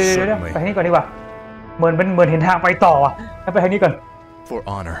อุ้ยเดี๋ยวไปทางนี้ก่อนดีกว่าเหมือนเห็นทางไปต่ออ่ะไปทางนี้ก่อน For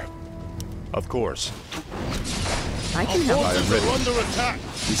honor. Of course. I can help. I am ready. Under attack.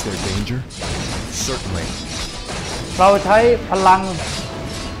 Is there danger? Certainly. เราใช้พลัง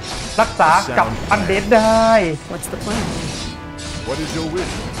รักษากับอันเดดได้ What's the plan? What is your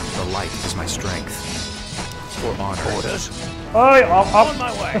wish? The light is my strength. For honor. Orders. เอ้ยออก On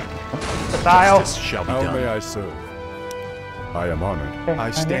my way. สไตล์เอา Justice shall be How may done. I serve? I am honored. I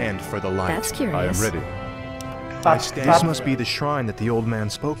stand for the light. That's I am curious. ready. This must be the shrine that the old man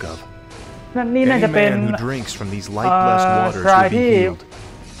spoke of. นี่น่า Any จะเป็น man who drinks from these lightless waters ชาย will be ที่ healed.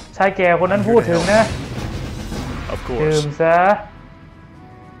 ชายแก่คนนั้นพูดถึงนะ Of ดื่ course. มซะ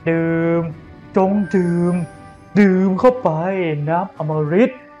ดื่มจงดื่มเข้าไปน้ำอมฤ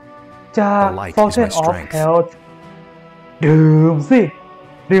ตจาก The light is Fountain my of strength. Health ดื่มสิ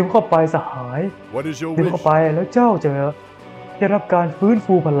ดื่มเข้าไปสหาย What is your ดื่ม wish? เข้าไปแล้วเจ้าจะได้รับการฟื้น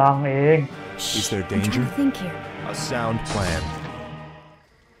ฟูพลังเอง Is there I'm trying danger? to think here. A sound plan.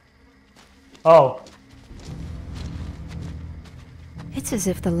 โอ้ It's as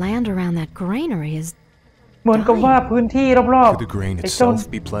if the land around that granary is เหมือนกับว่าพื้นที่รอบ Could the grain ๆไอ้เจ้า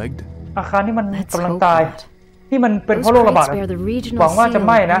itself be plagued? อาคารที่มัน Let's กำลัง hope ตาย not. นี่มันเป็นเพ Those ราะโรคระบาด crates อะ bear the ห regional วังว่า seal จะ of ไ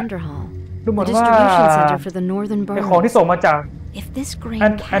ม่นะ Underhall, ดูเหมื the อนว่า distribution center for the northern ไอ้ของที่ boroughs. ส่งมาจาก If this grain แอ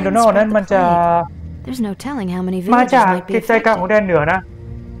น can โดนอล spread นั้น the มันจะ plague, there's no telling how many มา villages จาก might be จิตใจกลางของ affected. แดนเหนือนะ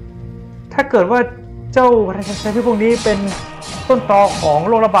ถ้าเกิดว่าเจ้าชายที่พวกนี้เป็นต้นตอของ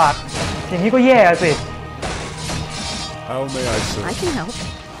โรคระบาดอย่างนี้ก็แย่สิ How may I serve? I can help.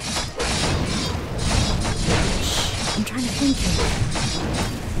 I'm trying to think here.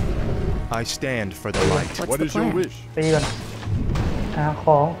 I stand for the light. What's What the is your plan? wish? ตีกันหาข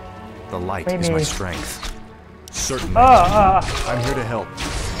อง The light Maybe. is my strength. Certainly. เ I'm here to help.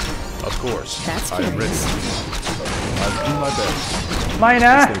 Of course. That's I am ready. curious. I'll do my best. ไม่น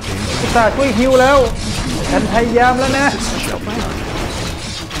ะ Is there danger? อุตส่าห์ช่วยฮิวแล้ว ฉันพยายามแล้วนะ This shall be done.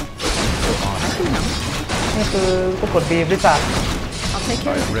 For honor. นี่คือผู้กดบีมด้วยจ้ะ I'll take I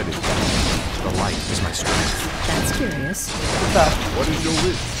care of am it. ready. The light is my strength. That's curious. จ้ะ What is your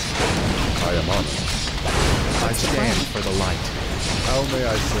wish? I am honored. I stand for the light. How may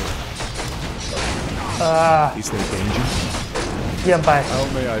I serve? Is there danger? เยี่ยมไป How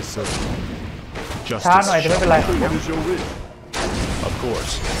may I serve? ช้า Justice หน่อยแต่ไม่ shall เป็นไร be done. What is your wish? Of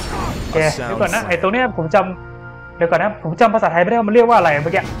course. โอเคเดี๋ยวก่อนนะไอ้ตรงเนี้ยผมจำเดี๋ยวก่อนนะผมจำภาษาไทยไม่ได้ว่ามันเรียกว่าอะไรเ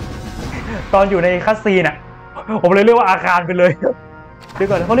มื่อกี้ตอนอยู่ในคัสซีนอ่ะผมเลยเรียกว่าอาคารไปเลยเดี๋ยว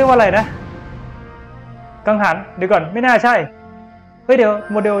ก่อนเขาเรียกว่าอะไรนะกังหันเดี๋ยวก่อนไม่น่าใช่เฮ้ยเดี๋ยว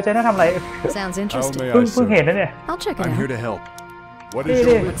โมเดลจะน่าทำอะไร Sounds How interesting. may เพิ่ง I เพิ่ง serve? เห็นนะเนี่ย I'll check it I'm here out. to help. What Hey, is your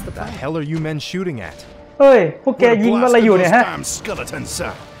hey. wish? What's the The plan? hell are you men shooting at? เฮ้ยพวกแกยิงอะไรอยู่เนี่ยฮะ Damn skeletons,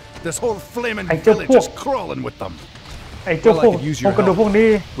 sir. This whole flaming I just village is walk. crawling with them. ไอ้เจ้าพวก Well, I could use พว your กกระดูก help. พวกนี้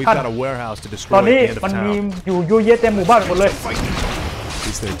We've ท่าน got a warehouse to ต destroy อน at นี้ the end of มันมี town. อยู่ยั่วเยะเต็มหมู่บ้านหมดเลย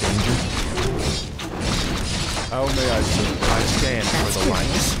Is there danger? How may I serve? I stand for That's the light.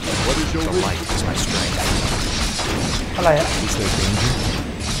 curious. What is your The wish? light is my strength. อะไรอะ Is there danger?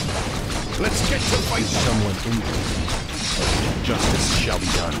 Let's get to Is fighting. someone injured? Justice shall be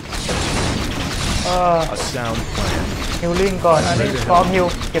done. A sound plan ฮิลลิ่งก่อนอันนี้พร้อมฮิล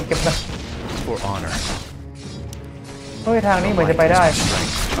เก็บนะ for honor. เฮ้ยทางนี้เหมือนจะไปได้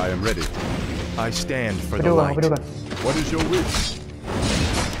Strength. I am ready. I stand for ไป the ดูก่อน light. ไปดูก่อน What is your wish?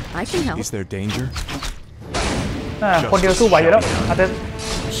 I can help. Is there danger? คนเดียวสู้ไหวอยู่แล้วอาจจะ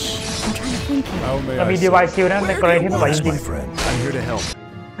I'm trying to think here. How may เรามี I ดีไว serve? ชิลนะในกรณีที่ไม่ไหวจริง I'm here to help.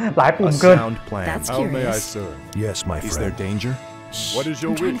 ๆหลายปุ่ A มเกิน sound plan. That's How may I curious. serve? Yes, my Is there danger? What is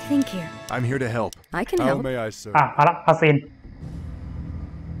your I'm trying wish? to think here. I'm here to help. I can How help. may I serve? มาละพาซีน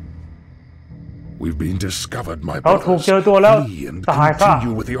We've been discovered, my เราถูก brothers. เจอตัวแล้ว Flee and สหายข้า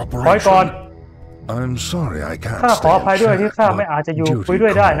continue with the ถอยก่อน operation. I'm sorry I can't ข้าขอ stay อภัย and ด้วยที่ chat, ข้าไม่อาจ but จะอยู่ duty คุยด้ว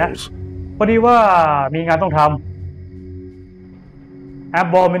ยได้นะ calls. พอดีว่ามีงานต้องทำ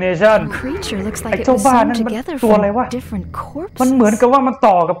Abomination Creature looks like Ay, it ito was ba? sewn Nan- together tuwa from lang wa. different corpses. มันเหมือนกับว่ามัน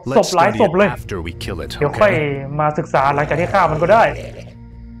ต่อกับศพ Let's หลาย study ศ it พเลย after we kill it, เดี๋ยวค่อย okay? มาศึกษาหลังจากที่ฆ่ามันก็ได้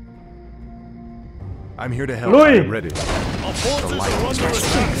I'm here to help. Lui. I'm ready. The light is my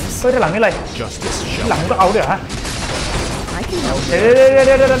strength. เฮ้ยด้านหลังนี่อะไร Justice หลัง shall ก็เอาด้วยฮะ I can help. เ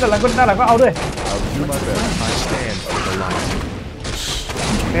ดี๋ยวด้านหลังก็เอาด้วย do my best. I stand for the light.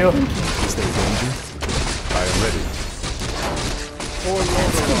 เร็ว Is there danger? I am ready.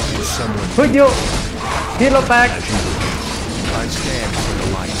 Is someone เฮ้ยเดี๋ยวที่เราแตก as you wish? I stand for the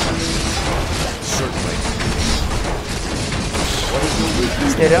light. Certainly. What is your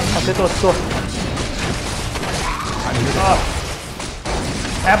wish? เดี๋ยวเอาตัว I'm here to help.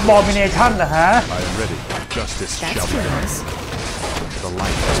 abomination นะฮะ I am ready. Justice That's shall be done. yours. The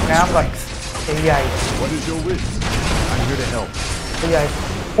light is my น้ำก่อน strength. ใหญ่ What is your wish? I'm here to help. ใหญ่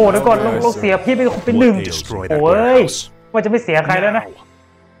โอ้เดี๋ยวก่อนเราเสียพี่ไปหนึ่ง Destroy that โอ้ย warehouse. ว่าจะไม่เสียใครแล้วนะ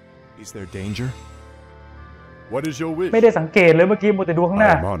Is there danger? What is your wish? ไม่ได้สังเกตเลยเมื่อกี้มัวแต่ดูข้างหน้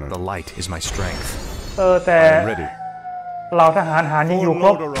า The light is my strength. แต่ I am ready. เราทหารยังอยู่คร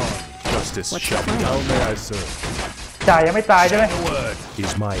บ Justice What's shall the be plan? done. How may I serve? จ่ายยังไม่ตายใช่ไหม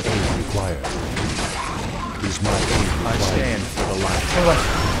Is my aid required? Is my aid required? I stand for the light. เดี๋ยวก่อน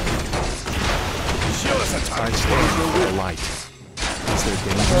I stand for the light. Is there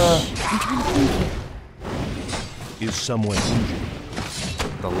danger? Is someone injured?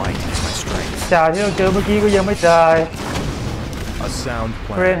 The light is my strength. จ่ายที่เราเจอเมื่อกี้ก็ยังไม่จ่าย A sound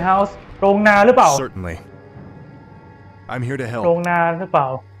เกรน plan. เฮาส์โรงนาหรือเปล่า Certainly. I'm here to โรง help. นาหรือเปล่า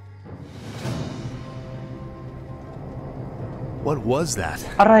What was that?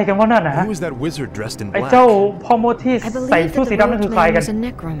 อะไรกันวะนั่นนะฮะ Who is that wizard dressed in ไอ้ black? เจ้าพ่อมดที่ I ใส่ believe ชุด that สี the ดำนั่นคือใคร roach กั man น was a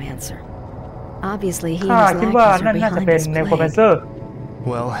necromancer. Obviously, he ข้า and his คิดว่า lackeys นั่ are นน่าจะ behind เป็น this เนโครแมนเซ plan. อร์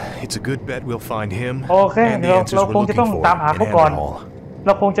Well, it's a good bet we'll find him โอเค and the เรา answers เรา we're คงจะ looking ต้อง for ตามหา in เขาก่อน Hall. เร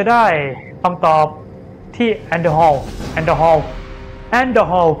าคงจะได้คำตอบที่แอนเดอร์ฮอลแอนเดอร์ฮอลแอนเดอร์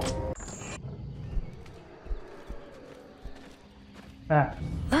ฮอล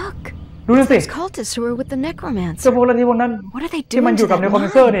Look, ดูนั่นสิ those cultists who were with the เจ้า necromancer. พวกลัทธิพวกนั้น What are they ที่มัน doing อยู่ to กับ that เนโครแม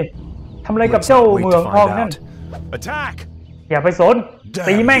นเซอร์ mine? นี่ทำอะไรกับ Let's เจ้า not wait เหมือง to ทอง find นั่น out. Attack! อย่าไปสน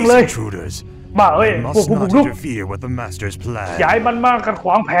ตี Damn แม่ง these เลย intruders. บ้าเอ้ย They พวก must ผู้บุ not กรุก interfere with the master's plan. ย้ายมันมาขัดข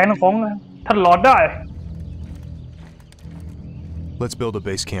วางแผนของท่านหลอดได้ Let's build a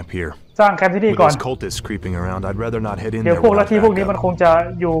base camp here. สร้างแคมป์ที่นี่ With ก่อน those cultists creeping around, I'd rather not head in เดี๋ยว there พวกลัท without ธิพวกนี้มัน backup. คงจะ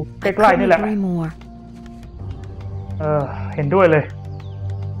อยู่ใก I ล้ๆ couldn't นี่แหละ agree more. เห็นด้วยเลย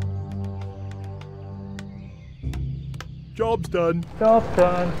Job's done. จอบเ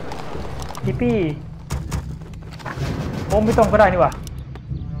ดินฮิปปี้โอ้ไม่ต้องก็ได้นี่หว่า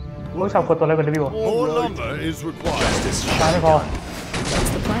โอ้ชอบกดตัวอะไรกันดิพี่วะ More lumber is required. Justice ตาย shall ไม่ be พอ done. What's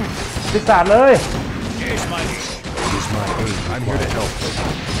the plan? ดิสาดเลย Yes, my liege. Is my aid. I'm here to help.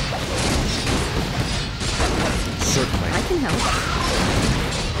 Certainly. I can help.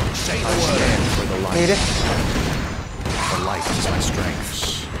 Say I the word. stand for the ดี light. ดิ The light is my strength.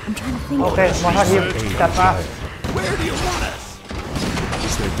 I'm trying to think. โอเคมองท่าทีมจัดมา Where do you want us?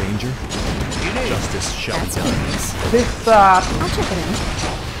 Is there danger? Justice shall be That's done. yours. ดิสาด I'll check it out.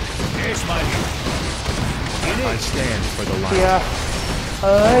 Yes, my liege. I stand for the เกีย light.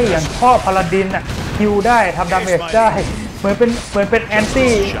 ร์อย่างพ่อพาลาดินอะฮิวได้ทำดาเมจได้ เหมือนเป็นแอน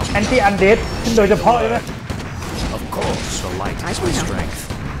ตี้อันเดดโดยเฉพาะเลยนะ Of course. The light I is can my help. strength.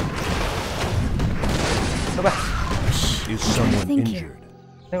 เข้าไป Is someone Thank you. injured?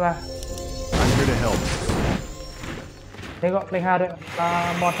 นี่มา I'm here to help. นี่ก็เลข5ด้วย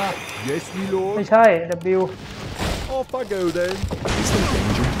มอท่า Yes, my lord. ไม่ใช่ W Off I go then. Is there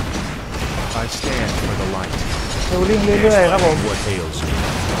danger? I stand for the light. ฮิลลิ่งเรื่อยๆครับผม What ails you?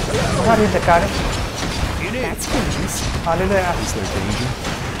 ท่าทีมจัดการนี่ That's yours. มาเรื่อยๆอ่ะ Is there danger?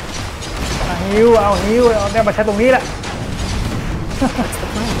 ฮิวเอาได้มาใช้ตรงนี้แหละ What's the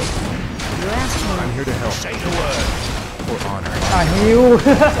plan? You asked for I'm it. here to help. Say the word. For honor. ฮิว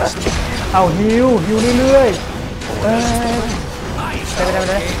เอาฮิวเรื่อยๆไป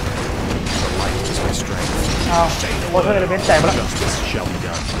ได้ The light is my strength. เอาโอเทอร์เอลิเมนต์แตกไปแล้ว Justice shall be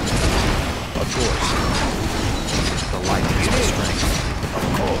done. Of course. The light is my strength. Of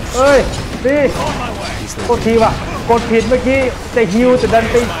course. เอ้ยพี่ On my way. Is โท there ษทีว่ะกดผิดเมื่อกี้แต่ฮิวแต่ดั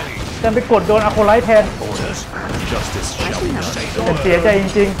นไปกดโดนอะโคไลท์แทน orders? Justice shall be done. Say the แต่ word. เสียใจจ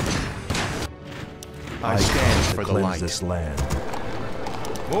ริง I stand for the light. this land.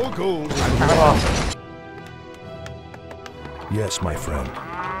 More gold. ๆไม่พอ Yes, my friend.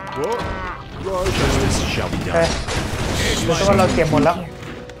 Justice shall be โอเค done. เดี๋ยวว่าเราเก็บหมดแล้ว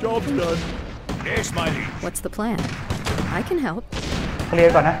Job's done. Yes, my liege. What's the plan? I can help. เคลีย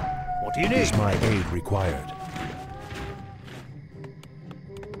ร์ก่อนนะ What do you need? Is my aid required?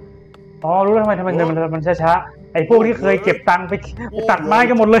 อ๋อรู้แล้วทำไมเงินมันช้าๆไอ้พวกที่เคยเก็บตังค์ไปตัดไม้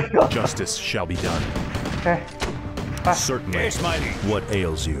กันหมดเลย Justice shall be done. โอเค Certainly. Yes, my liege. What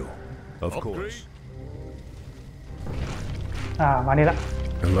ails you? Of course. มานี่ละ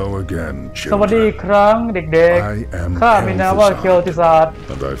Hello again, สวัสดี children. อีกครั้งเด็กๆข้ามีนามว่าเคียวติศาสตร์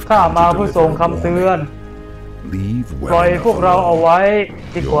ข้ามาเพื่อส่งคำเตือน Leave ปล่อย well พวกเรา enough เอาไว้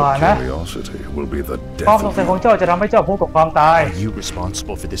ดีกว่า alone. นะ Your curiosity will be the ความ death สง of สัย you. ของเจ้าจะทำให้เจ้าพบกับความตาย Are you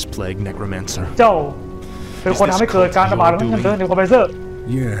responsible for this plague, Necromancer? เจ้าเป็นคนทำให้เกิดการระบาดของเชื้อในคอมเพรสเซอร์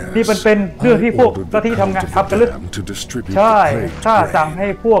Yes. นี่เป็นเรื่องที่พวก I ลัทธิ ordered ทำงาน the ทำกันหรือ dam to distribute ใช่ the plague ข้า grain, สั่งให้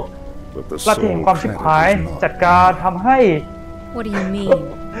พวก but the ลัทธิแห่ง sole ความชิบหาย planet is จัด not. การทำให้ What do you mean?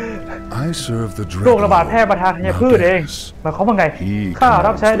 I serve the โรคระบาดแพร่ประทานธัญพืชเองหมายความว่าไงข้า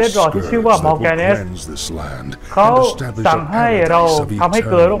รับใช้เดดรอที่ชื่อว่ามอร์แกเนสเขาสั่งให้เราทำให้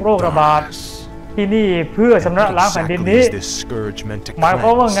เกิดโรคระบาดที่นี่เพื่อชำระล้างแผ่นดินนี้ หมายควา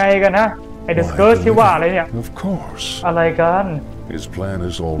มว่าไงกันนะไอ้เดอะสเกิร์ชที่ว่าอะไรเนี่ย Of course. อะไรกัน His plan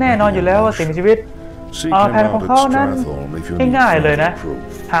is all แน่นอนอยู่แล้วว่าสิ่งมีชีวิต แผนของเขานั้นง่ายๆเลยนะ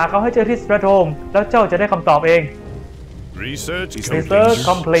หาเขาให้เจอที่สตราโทมแล้วเจ้าจะได้คำตอบเอง Research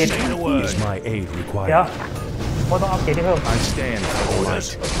complete Say the word. Is my aid เดี๋ยว required? ว่าต้องเอาเกรดที่เพิ่ม I stand for the light.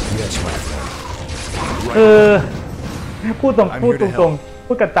 Yes, my friend. พูด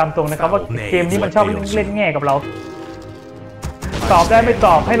กันตามตรงนะครับว่าเกมนี้มันชอบเล่นแง่กับเรา ตอบได้ไม่ต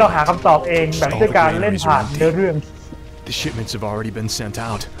อบให้เราหาคำตอบเองแบบด้วยการเล่นผ่านเนื้อเรื่อง The shipments have already been sent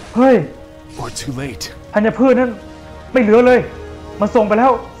out. เฮ้ย Or too late. ธัญพืชนั้นไม่เหลือเลย มันส่งไปแล้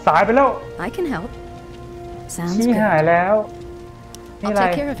วสายไปแล้ว I can help. Sounds ชี้ good. หายแล้วนี่ I'll อะไร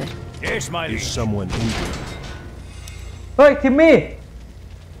take care of it. Yes, my Is liege. someone injured? เฮ้ยทิมมี่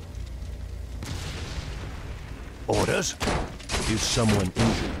Orders. Is someone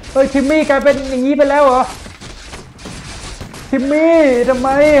injured? เฮ้ยทิมมี่กลายเป็นอย่างนี้ไปแล้วเหรอทิมมี่ทำไม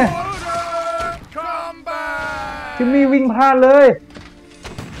Combat. ทิมมี่วิ่งพลาดเลย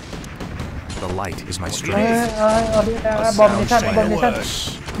The light is my เอ้ strength. ยบอมมิชชั่น Say บอม the มิชชั่น word.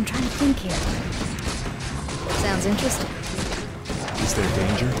 I'm trying to think here. Sounds interesting. Is there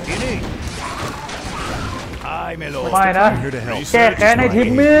danger? You need. Aye, my lord. ไม่นะ I'm here to help. แก้แค้นให้ทิม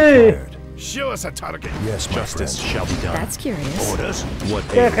มี่ Show us a target. Yes, my Justice friend. shall be done. That's curious. Orders. What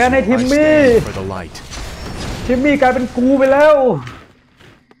แก้แค้นให้ ails? ทิม I มี่ stand for the light. ทิมมี่กลายเป็นกูไปแล้ว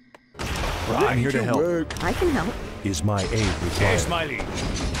I'm here to help. I can help. Is my aid Yes, required? my liege.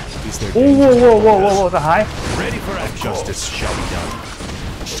 Is there โอ้โห danger? โว้สหาย Ready for action. Justice shall be done.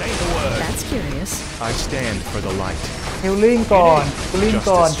 Say the word. That's curious. I stand for the light. ฮิลลิ่งก่อนฮิลลิ่ง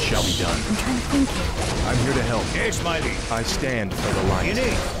ก่อน Justice shall be done. I'm trying to think here. I'm here to help. Yes, my liege. I stand for the You light.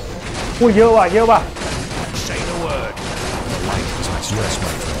 need. พูดเยอะว่ะ Say the word. The light is my strength. Yes,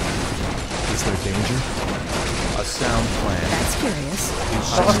 my friend. Is there danger? A sound plan. That's curious.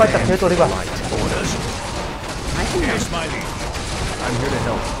 เราค่อยๆจับเชื้อตัวดีกว่า Light. Orders. I can help. Yes, my liege. I'm here to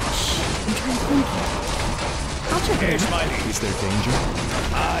help. I'm trying to think here. I'll check it Yes, out. my liege. Is there danger?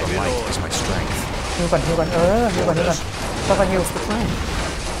 Aye, The my light lord. is my strength. ฮิวก่อนฮิวก่อนฮิวก่อนค่อยๆฮิว What's the plan?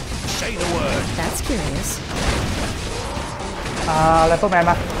 Say the word. That's curious. อะไรพวกแมน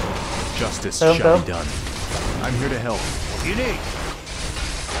มา Justice Tôm, shall tôm. be done. I'm here to help. You need.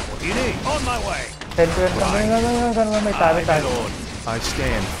 What do you need? On my way. เป็นเพื่อนกันไม่ตาย Aye, ไม่ตาย my lord. I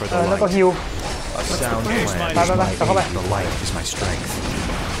stand for the แล้วก็ light. ฮิว A sound Yes, plan. my ไปไปกลับเข้าไป The light is my strength.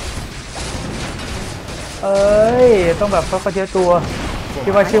 เอ้ยต้องแบบค่อยๆเชื้อตัว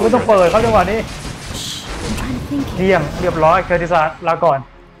ที่ว่าชิวไม่ต้องเปิดเข้าจังหวะนี้ I'm trying to think here. เยี่ยมเรียบร้อยเคอร์ติสาลาก่อน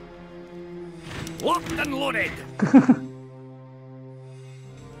Locked and loaded.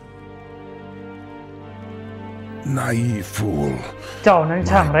 Naive fool. เจ้านั้น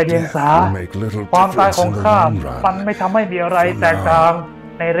ช่างไรเดียงสา Death will make little ความตาย difference ของ in the ข้า long มัน run. ไม่ทำให้มีอะไรแตกต่าง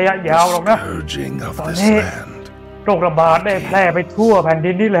ในระยะยาวหรอกนะ Scourging of Còn this đi. land. โรคระบาดได้แพร่ไปทั่วแผ่น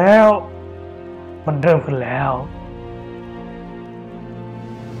ดินนี้แล้ว มันเริ่มขึ้นแล้ว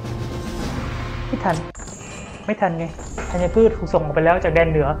ไม่ทันไงธัญพืชถูกส่งออกไปแล้วจากแดน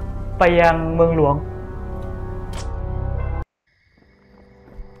เหนือไปยังเมืองหลวง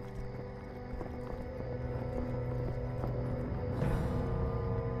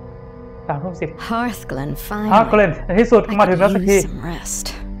 3:10 Hearthglen พัก finally. เล่นในที่สุด I มาถึงแล้ว could สักที use some rest.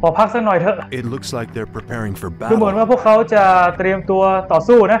 ขอพักสักหน่อยเถอะ It looks like they're preparing for ดูเหมือน battle. ว่าพวกเขาจะเตรียมตัวต่อ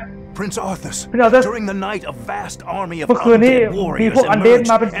สู้นะ Prince Arthas. Prince Arthas. During the night, a vast army of เมื่อคืนนี้ undead มี warriors พวกอันเดน emerged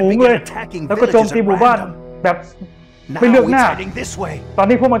มาเป็น and ฝูงเลย began attacking แล้วก็โจม villages ตี at หมู่บ้าน random. แบบ Now ไม่เลือกหน้า it's heading this way. ตอน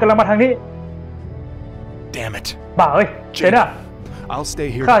นี้พวกมันกำลังมาทางนี้ Damn it. บ้าเอ้ยเจน่ะ I'll stay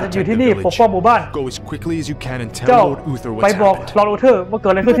here ข้า to จะอยู่ protect ที่ the นี่ปกป้อง village. หมู่บ้าน Go as quickly as you can and เจ้า tell Lord Uther ไป what's บอก happened. ลอร์ดอูเทอร์ว่าเกิ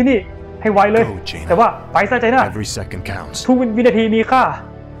ดอะไรขึ้นที่นี่ ให้ไวเลย Go, Jaina. แต่ว่าไปซะใจน่ะ Every second counts. ทุกวินาทีมีค่า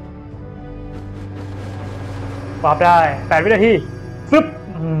ปรับได้8 วินาทีฟึบ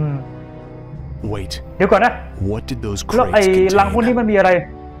Wait. เดี๋ยวก่อนนะ What did those แล้ว crates ไอ้ลังพวกนี้ contain? มันมีอะไร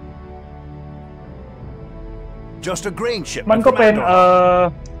Just a grain มัน shipment ก็ from เป็น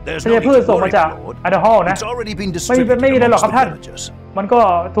Andor. ชัยพืชส่งมาจากอันเดอร์ฮอลนะ It's already been ไม่มีอะไร distributed หรอกครับ amongst ท่าน the villages. มันก็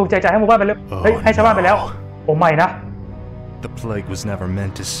ถูกแจกจ่ายให้หมู่บ้านไปแล้วเฮ้ยให้ชาวบ้านไปแล้วผมใหม่นะ The plague was never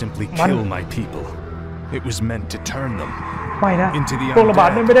meant to simply kill my people. It was meant to turn them ไม่นะโรคระบาด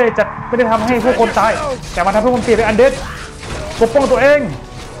นี่ไม่ได้ทำให้ผู้คนตายแต่มันทำให้ผู้คนเปลี่ยนเป็นอันเดดปกป้องตัวเอง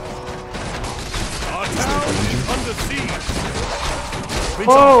Our town is under siege. Prince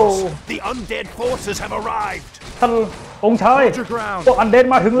Oh. Arthas, the undead forces have arrived. ท่านองค์ชาย Hold your ground. พวกอันเดด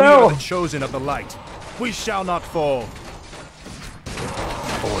มาถึง We แล้ว are the chosen of the light. We shall not fall.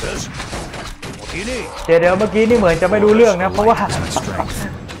 Orders. What do you need? เดี๋ยวเมื่อกี้นี่เหมือนจะไม่รู้เรื่องนะเพราะว่า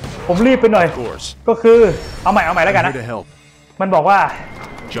ผมรีบไปหน่อย Of course. ก็คือเอาใหม่แล้วกัน I'm นะ here to help. มันบอกว่า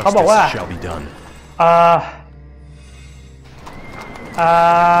เขาบอกว่า Justice shall be done.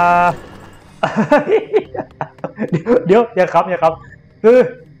 เดี๋ยวอย่าครับคือ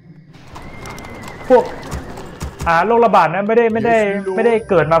พวกโรคระบาดนะไม่ได้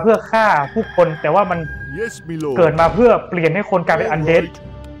เกิดมาเพื่อฆ่าผู้คนแต่ว่ามัน Yes, my lord. เกิดมาเพื่อเปลี่ยนให้คนกลายเป็นอันเดด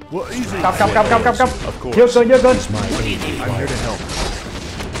What is it? กลับเยอะเกิน I'm here to help.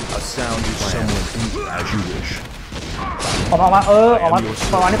 A sound plan. As you wish. ออกมาประมา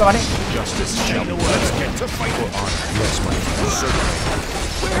ณนี้ Justice shall be done. For honor. Yes, my friend. Certainly.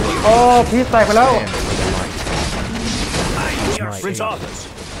 พีชแตกไปแล้ว And for the light. Prince Arthas,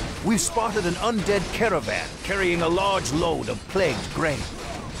 we've spotted an undead caravan carrying a large load of plagued grain.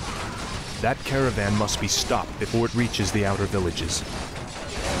 That caravan must be stopped before it reaches the outer villages.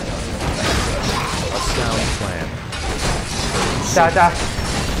 A sound plan. จ้า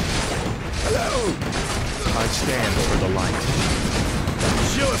I stand for the light.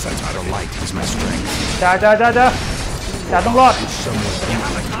 The light is my strength. จ้าต้องรอด Someone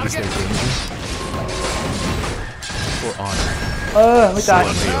injured. Is there danger? For honor. ไม่จ่าย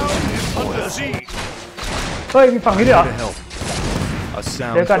Under siege. เฮ้ยมีฝั่งนี้ด้วยเหรอ To help. A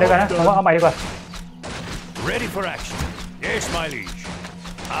sound เดี๋ยวก่อนนะผมว่าเอาใหม่ดีกว่า Ready for action. Yes, my liege.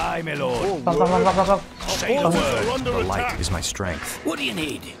 Aye, my lord. ฟัง Say the word. The light is my strength. What do you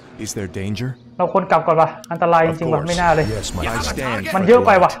need? Is there danger? เราควรกลับก่อนว่ะอันตรายจริงๆว่ะไม่น่าเลย Yes, my I lord. stand. มัน for เยอะ the ไ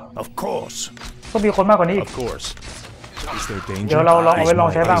ปว่ะ light. Of course. ต้องมีคนมากกว่านี้อีก Of course. Is there เดี๋ยว danger? เราลองเอาไปลอง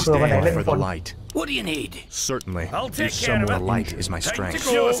ใช้บ้างเผื่อวันไหน Stand เล่น for ค the น light. What do you need? Certainly. I'll take Is care of someone it. light is my strength.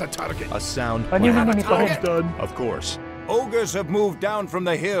 Show us a target. A sound นี่ plan. มีตัวเล่น Done. Of course. Ogres have moved down from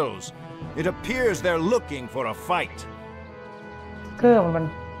the hills. It appears they're looking for a fight. เครื่องมัน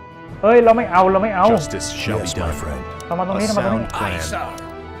เฮ้ยเราไม่เอา Justice shall be Yes, my done. friend. ทำมาตรง A นี้ sound plan.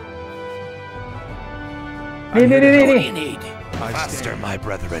นี่ What do you need? Faster, my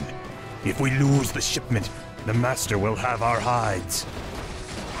brethren. If we lose the shipment, the master will have our hides.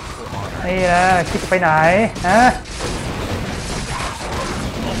 นี่นะคิดจะไปไหนฮะ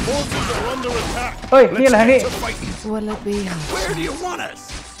Forces are under attack. เฮ้ยนี่อะไรทางนี้ Will it be? Where do you want us?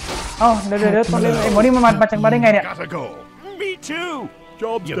 เอ้าเดี๋ยวตอนเล่นไอ้หมอนี่มันมาได้ไงเนี่ย Gotta go. Me too.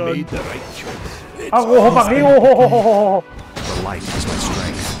 Job's You done. made the right choice. เอ้าโอ้โหฝั่งนี้โอ้โห The light is my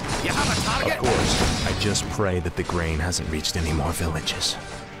strength. You have a Of target? course. I just pray that the grain hasn't reached any more villages.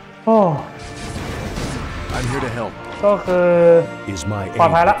 โอ้ I'm here to help. ก็คือ Is my aid ปลอด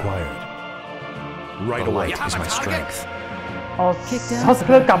ภัยละ required? Right away is my strength. เอาเค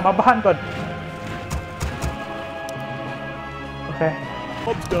รื่องกลับมาบ้านก่อนโอเค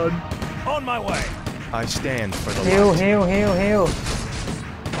Job's done. On my way. I stand for the ฮิว light.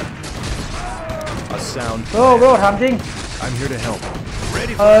 A sound โบถามจริง I'm here to help.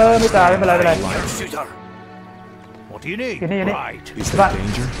 Ready ไม่ตายไม่เป็นไร Your shooter. What do you need? You need- Right. Is Right. there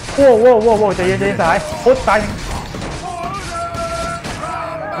danger? โว้ใจเย็นสายโคตรตาย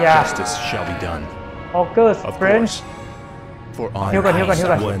อย่า Justice shall be done. ออเกอร์ส Of เฟรนช์ course. For ฮิว honor. ก่อน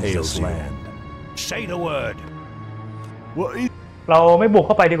What When ails this you? land. Say the word. What is เราไม่บุกเ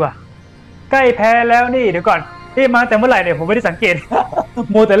ข้าไปดีกว่า ใกล้แพ้แล้วนี่เดี๋ยวก่อนที่มาแต่เมื่อไหร่เนี่ยผมไม่ได้สังเกต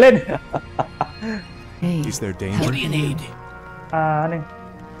มัวแต่เล่น Hey. Is there What danger? do you need? หนึ่ง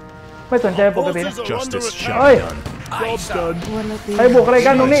ไม่สนใจปกตินะ Forces are under Justice attack. shall Oi. be done. job's done? Will it be? ไปบุกอะไร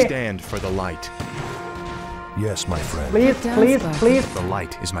กันตรง I นี้ stand for the light. Yes, my friend. please The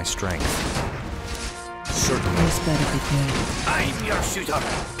light is my strength. Certainly. This better be good. I'm your shooter.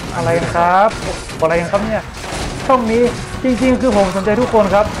 อะไรกันครับอะไรกันครับเนี่ยช่องนี้จริงๆคือผมสนใจทุกคน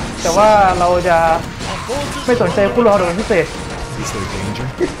ครับ แต่ว่าเราจะไม่สนใจผู้รอโดยพิเศษ Is there danger?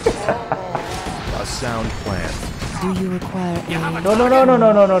 A sound plan. Do you require aid?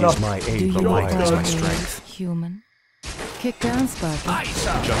 no Is my Do aid you The light required? is require my aid, strength. human? Kick down, Sparky. Aye,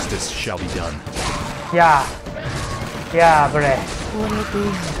 sir. Justice shall be done. อย่าไปเลย Will it be?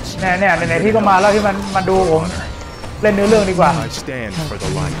 เนี่ยไหนๆพี่ก็มาแล้วที่มันมาดูผมเล่นเนื้อเรื่องดีกว่า I stand for the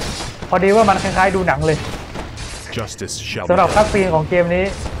light. พอดีว่ามันคล้ายๆดูหนังเลย Justice shall สำหรับ be คัส done. ซีนของเกมนี้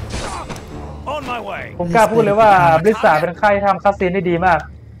On my way. ผมกล้าพูดเลยว่าบริษัทเป็นใครทำคัสซีนได้ดีมาก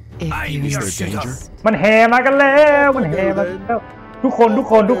If I'm you your insist. danger. มันแห่มากันแล้วมันแห่มากันแล้วทุกคน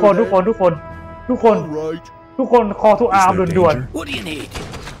คอทุกอาร์ม Is there ด่วน danger? What do you need?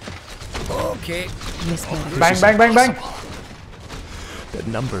 Okay. This matter. ๆแบง The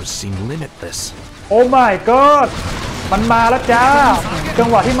numbers seem limitless. โอ้ my god มันมาแล้วจ้าจัง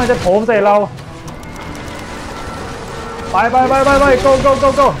หวะที่มันจะโถมใส่เราไป go The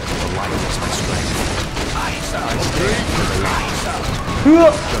light is my strength. เพื่อ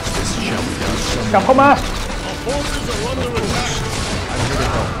Justice shall be done. กลับเข้ามา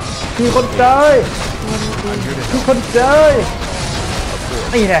มีคนใจ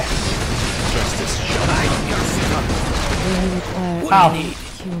นี่แน่ Justice shall be done. We require What do Ow. you need?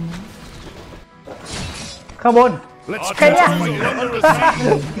 human. ข้างบน Let's แค่เนี้ย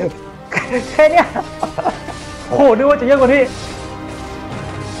แค่เนี้ยโอ้โหนึกว่าจะเยอะกว่านี้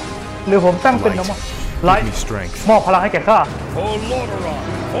หรือผมตั้งเป็นน้ำไล Give ท์ me strength. มอบพลังให้แก่ข้า For Lordaeron.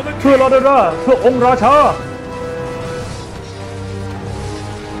 For the เพื่อรอเดอร์เพื่อองค์ราชา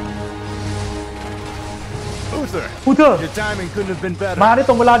Uther, พูเถอะ your timing couldn't have been better. มาได้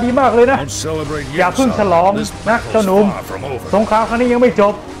ตรงเวลาดีมากเลยนะ Don't celebrate อย่า yet, เพิ่งฉ son. ลอง This นะ battle's เจ้าหนุ่ม far from over. สงครามครั้งนี้ยังไม่จ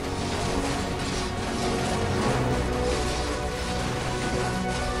บ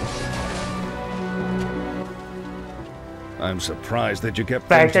I'm surprised that you kept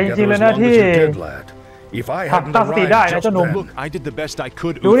แปลก things ใจจ together ริงๆเลย as นะ long ที่ as you did, lad. If I ทำ hadn't ตั้งสติได้ arrived นะ just เจ้าหนุ่ม then, Look, I did the best I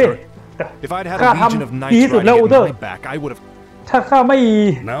could, ดูดิ Uther. If I'd had ข้า a legion of ทำ knights ดีที่สุด riding แล้วอู at เตอร์ my back, I would have. ถ้าข้าไม่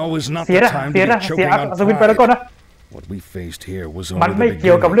now is not เสีย the นะ time เสีย to be นะเสีย choking อัศวิน on ไปแล้วก็ pride. นะ What we faced here was มัน only ไม่ the เ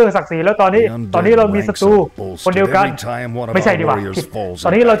กี่ยวกับ beginning. เรื่องศักดิ์ศรีแล้วตอนนี้เรามีศัตรูคนเดียวกัน ไม่ใช่ดีกว่าตอ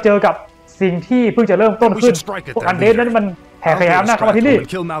นนี้เราเจอกับสิ่งที่เพิ่งจะเริ่มต้นขึ้นพวกอันเดนนั้นมันแผ่ขยายอำนาจเข้ามาที่นี่ and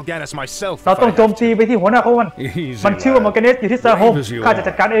kill Mal'Ganis myself. เรา if ต้อง I โจ had มตีไปที่หัวหน้าของมัน Easy, มันชื่อว่า lad. มอร์แกเนสอยู่ที่ซาโฮม Brave as you ข้าจะ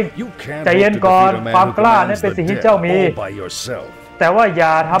จัดการเอง You can't ใจเย็น hope to ก่อน defeat a man ความ who กล้า commands นั้นเป็น the สิ่งที่ dead เจ้ามี all by yourself. แต่ว่าอย่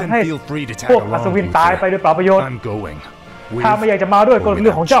าทำให้ Then feel free to พวก tag อัศวิน along, ตายไป Uther. โดยเปล่าประโยชน์ I'm going. ถ้าไม่อยากจะมาด้วยก็เ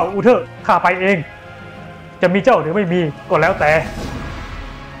รื่องของเจ้าอูเทอร์ข้าไปเอง จะมีเจ้าหรือไม่มีก็แล้วแต่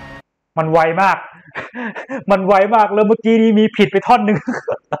มันไวมาก มันไวมากแล้วเมื่อกี้นี้มีผิดไปท่อนหนึ่ง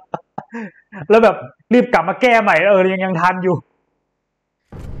แล้วแบบรีบกลับมาแก้ใหม่ยังทันอยู่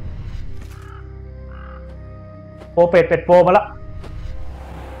โปเป็ดโปมาละ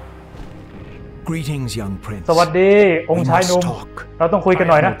Greetings, young prince. สวัสดีองค์ชายหนุ่ม เราต้องคุยกัน I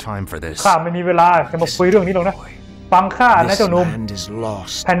หน่อย have นะ no time for this. ข้าไม่มีเวลาจะมาคุยเรื่องนี้หรอกนะฟังข้านะ This เจ้าหนุ่ม land is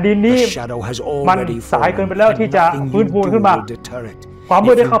lost. แผ่นดินนี้ The shadow has มัน already สายเกิน fallen, ไปแล้วที่ and จะ nothing ฟื้น you ฟู do ขึ้นมา will deter it. ความ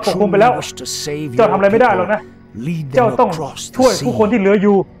มืด If ได้ you เข้าปกคลุมไปแล้ว truly wish to save เจ้า your ทำอะไรไม่ได้หรอก people, นะ lead เจ้า them ต้อง across ช่วย the ผู้คน sea ที่เหลืออ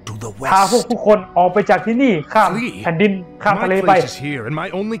ยู่ to the พาพวก west. ผู้คนออกไปจากที่นี่ข้าม Flee? แผ่นดินข้ามทะเล My ไป place is here, and my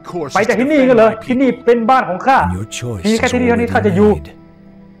only course ไป is จาก to ที่นี่ defend ก็เลย my ที่นี่ people. เป็นบ้านของข้า And your choice มีแค่ is ที่นี่เท่านี้ already ข้าจะอยู่ made.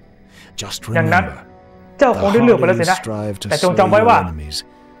 Just อย่างนั้น remember, เจ้าคง the ได้เลือกไปแล้ว harder สิ you นะ strive to แต่จง slay จำไว้ your ว่า enemies,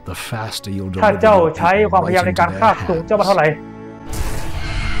 the faster you'll ถ้า deliver เจ้า your ใช้ people ความพยายาม right ใน into การ their ฆ่าศัตรู hands. เจ้ามาเท่าไหร่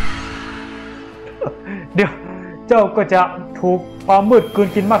เดี๋ยวเจ้าก็จะถูกความมืดกลืน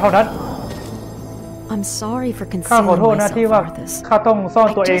กินมากเท่านั้น I'm sorry for ข้าขอ concealing โทษนะที่ myself, ว่า Arthas. ข้าต้องซ่อน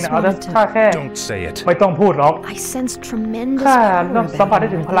ตัวเองนะเอาแต่ข้าแค่ Don't say it. ไม่ต้องพูดหรอก I sense tremendous ข้า power สัมผัส about ได้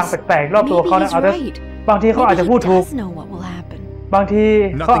ถึง him, พลัง Arthas. แปลกๆรอบตัว Maybe เขานะ he's เอาแต่ right. บางทีเขาอาจ Maybe จะ he พูดถูก does know what will happen. บางที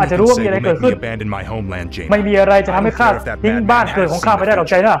เขา Nothing อาจ you จะ can รู้ว่ามี say อะไร will เกิด make ขึ้ me น abandon my homeland, Jaina. ไม่มีอะไรจะทำให้ข้าทิ้งบ้านเกิดของข้าไปได้หรอก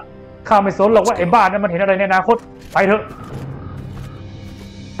ใจนะข้าไม่สนหรอกว่าไอ้บ้านนั้นมันเห็นอะไรในอนาคตไปเถอะ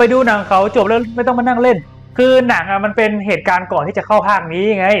ไปดูหนังเขาจบแล้วไม่ต้องมานั่งเล่นคือหนังมันเป็นเหตุการณ์ก่อนที่จะเข้าภาคนี้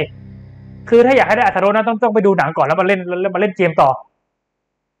ไงคือถ้าอยากให้ได้อรรถรสนะต้องไปดูหนังก่อนแล้วมาเล่นเกมต่อ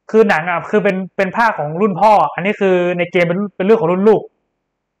คือหนังคือเป็นภาคของรุ่นพ่ออันนี้คือในเกมเป็นเรื่องของรุ่นลูก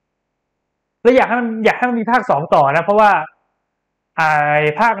แล้วอยากให้มันมีภาค2ต่อนะเพราะว่าไอ้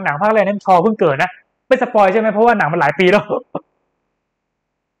ภาคหนังภาคแรกนั้นชอเพิ่งเกิดนะไม่สปอยใช่ไหมเพราะว่าหนังมันหลายปีแล้ว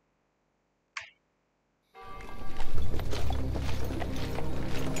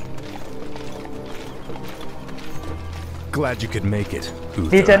Glad you could make it,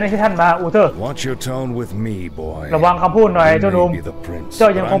 ดีใจ Uther. นะที่ท่านมาอูเทอร์ Watch your tone with me, boy. ระวังคำพูดหน่อย I เจ้าหนุ่ม may be the prince, เจ้า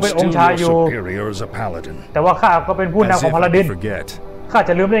ยัง but คง I'm เป็นองค์ still ชาย your อยู่ superior as a paladin. แต่ว่าข้าก็เป็นผู้นำ As ของ if พา I ลาดิน could forget. ข้า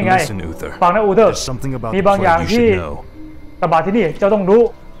จะลืมได้ไง Listen, Uther. ฟังนะอูเทอร์ There's something about มี the บางอย่าง plague you ที่ should know. ระบาดที่นี่เจ้าต้องรู้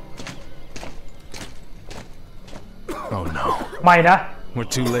Oh no. ไม่นะ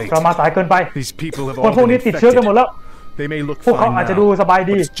We're too late. เรามาสายเกินไป These people have คน all พวก been นี้ติดเชื้อกันหมด infected. แล้ว They may look พวกเขา fine อาจจะดู now, สบาย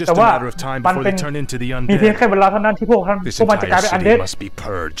ดี but it's just แต่ a ว่า matter of time มัน before เป็น they turn into the มีเพียง undead. แค่เวลาเท่านั้นที่พวก This มันจะกลายเป็น entire อันเด city ด must be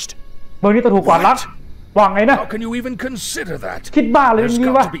purged. เมืองนี้ต้องถูกกวาดล้างว่าไงนะ How can you even consider that? คิดบ้าเลยอย่าง There's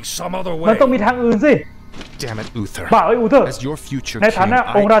นี้วะ got to be some other มัน way. ต้องมีทางอื่นสิ Damn it, Uther. บ้าอูเทอร์ As your future ในฐานะ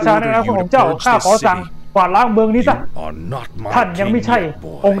king, องค์ราชาใน I อนาคต order ข you อง to เจ้า purge ข้า this ขอสั่ง city. กวาดล้างเมืองนี้ซะ Are not my ท่านยังไม่ king ใช่ yet,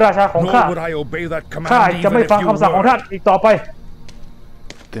 boy. องค์ราชาของข้า Nor would I obey that ข้า command จะ even ไม่ if ฟัง you คำสั่งของท่าน were. อีกต่อไป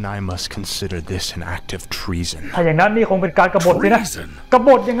Then I must consider this an act of treason. ถ้าอย่างนั้นนี่คงเป็นการกบฏสินะ Treason? กบ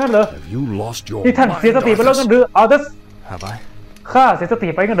ฏอย่างนั้นเหรอ Have you lost your นี่ท่านเสียสติไปแล้ว mind, กันหรืออัลตัส Have I? ข้าเสียสติ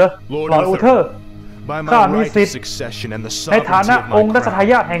ไปกันเหรอ Lord ลอร์ดอูเทอร์ By ข้า my มี right สิ of ทธิ์ succession and the ในฐา sovereignty นะ of องค์ my รัชทา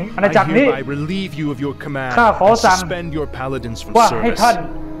ยาท crown, แห่งอาณาจักร I นี้ hereby relieve you of your command ข้าขอ and สั่ง suspend your paladins from ว่าให้ service. ท่าน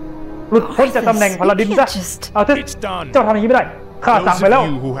หลุดพ้นจากตำแหน่งพลาดินซะ เอาเถอะ It's done. เจ้าทำอย่างนี้ไม่ได้ ข้าสั่ง Those ไปแล้ว of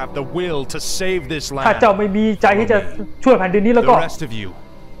you who have the will to save this ถ้า land, เจ้าไม่มีใจที่จะช่วยแผ่นดินนี้แล้วก็ the rest of you,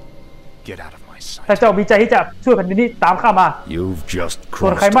 get out of my ถ้า sight. เจ้ามีใจที่จะช่วยแผ่นดินนี้ตามข้ามา You've just ส่ว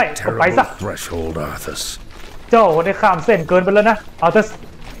น crossed ใครไม่ a ก็ไปซะ terrible threshold, Arthas. เจ้าได้ข้ามเส้นเกินไปแล้วนะ เอาเถอะ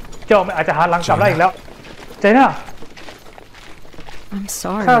เจ้าไม่อาจจะหาหลังกลับได้อีกแล้วใจน่า I'm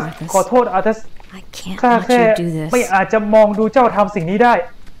sorry, ข้า Arthas. ขอโทษอาร์ตัส I can't ข้า let แค่ you do this. ไม่อาจจะมองดูเจ้าทำสิ่งนี้ได้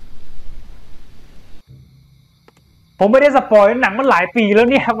ผมไม่ได้สปอยหนังมันหลายปีแล้ว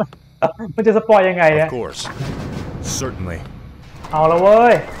เนี่ย มันจะสปอยยังไงอะ Of course. Certainly. เอาละเว้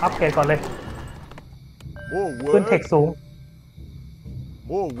ย อัปเกรดก่อนเลย More ขึ้นเทค word. สูง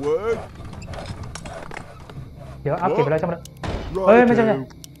More word. เดี๋ยวอัปเกรดไปแล้วใช่ไหมเฮ้ย ไม่ใช่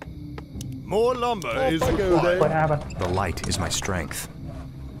More lumber is I go required. เปิดอาก่อน The light is my strength.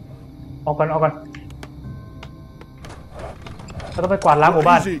 ออกก่อนเราต้องไปกวาดล้างหมู่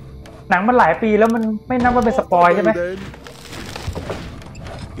บ้าน Easy. หนังมันหลายปีแล้วมันไม่นับว่าเป็นสปอยใช่ไหม Then.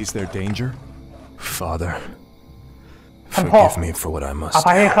 Is there danger? Father, Thằng Paul. forgive me for what I อ must.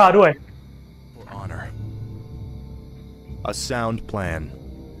 ภัยให้ข้าด้วย For honor. A sound plan.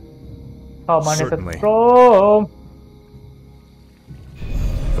 เข้ามาในส Certainly. โตรม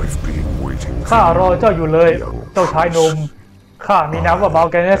I've been waiting ข้ารอเจ้าอยู่เลย เจ้าชายหนุ่มข้ามีนามว่ามาล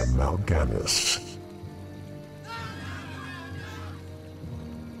แกเนส Mal'Ganis.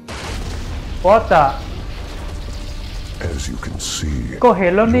 เพราะจะ As you can see, ก็เห็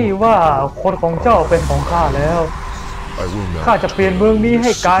นแล้วนี่ว่าคนของเจ้าเป็นของข้าแล้ว I will not ข้าจะเปลี่ยนเมืองนี้ใ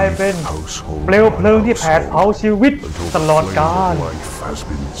ห้กลายเป็น household เปลวเพลิงที่แผดเผาชีวิต until ต the ลอด flame กาล of life has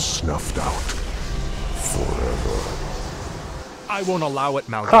been snuffed out forever. I won't allow it,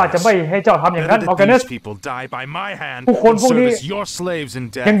 ข้าจะ Mal'Ganis. ไม่ให้เจ้าทำอย่างนั้น Better มาล that แกเนส these people die by my hand ผู้คน than พวกนี้ serve as your slaves in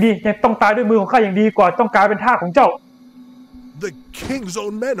ยัง death. ดียังต้องตายด้วยมือของข้าอย่างดีกว่าต้องกลายเป็นทาสของเจ้า The king's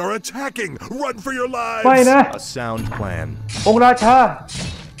own men are attacking. Run for your lives. ไม่นะ A sound plan. องค์ราชา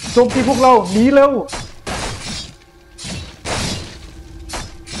โจมตีพวกเราหนีเร็ว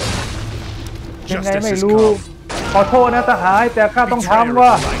ยังไง Justice ไม่ has รู้ come. ขอโทษนะทหารแต่ข้าต้อง Betrayer of ทำว่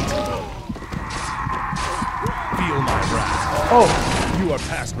า the light. Feel my wrath. โอ้ You are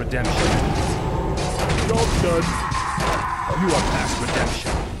past redemption. Job done. You are past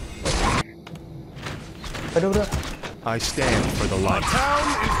redemption. ไปดูด้วย I stand for the light. Town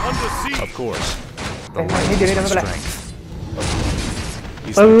is under siege. Of course. แต่ The ทาง light นี้ is เดี๋ยวนี้ my ไม่เป็นไร strength.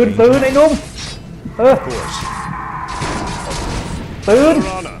 Is ตื่ there นตื่น danger? ไอ้หนุ่มเออ Of course. ตื่น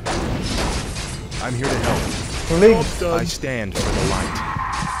Your honor. I'm here to help. ลิง I stand for the light.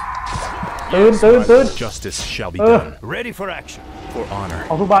 ตื่นตื่นตื่น Justice shall be Uh. done. Ready for action. For honor.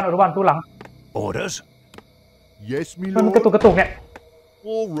 ออกทุกบ้านตู้หลัง Orders. Yes, me มัน lord. กระตุกเนี่ย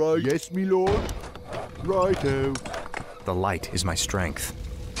All right. Yes, me lord. Righto. The light is my strength.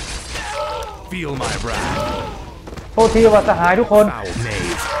 Feel my wrath. โทษทีว่าสหายทุกคน Foul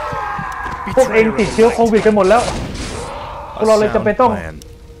knave. พวกเองติดเชื้อโควิดกันหมดแล้ว พวก A เราเลยจำเป็น sound ต้อง plan.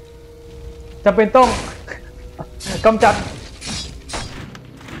 กำจัด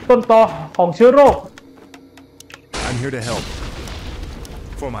ต้นตอของเชื้อโรค I'm here to help.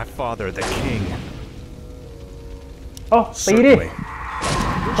 For my father, the king. โอ้ตีดิ Certainly.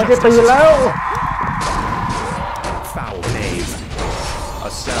 มันจะตื่นแล้ว Foul knave. A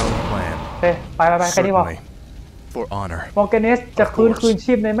sound plan. เฮ้ยไปแค่นี้พอ Certainly. For honor. มอร์แกเนสจะคืน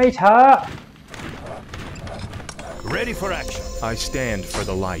ชีพในไม่ช้า Ready for action. I stand for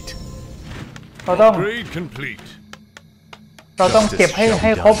the light. เราต้อง Grade complete. เก็บใ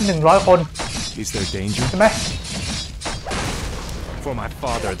ห้ครบ100 คน Is there danger? ใช่ไหม For my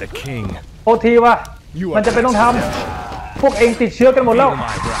father, the king. โทษทีว่ามันจะเป็นต้องทำพวกเองติดเชื้อกันหมดแล้ว Feel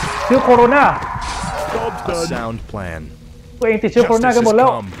my wrath. เชื้อโคโรนา Job's A done. sound plan. พวกเองติดเชื้อโคโรนา Justice กันหมด has แล้ว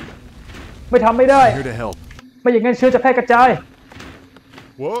come. ไม่ทำไม่ได้ I'm here to help. ไม่อย่างนั้นเชื้อจะแพร่กระจาย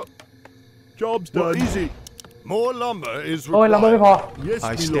What? Job's done. Easy. More lumber is โอ้ยเราไม่พอ required. Yes,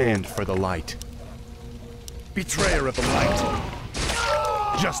 I me stand lord. for the light. Betrayer of the light.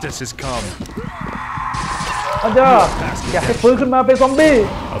 Justice has come. อาจารย์อยากให้ฟื้นขึ้นมาเป็นซอมบี้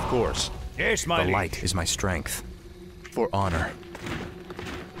Of course. Yes, my The liege. light is my strength. For honor.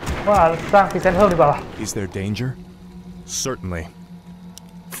 ว่าสร้างพรีเซนเตอร์ดีกว่า Is there danger? Certainly.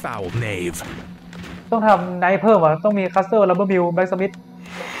 Foul knave. ต้องทำไนท์เพิ่มอ่ะต้องมีคัสเตอร์ลัมเบอร์มิลแบ็กสมิธ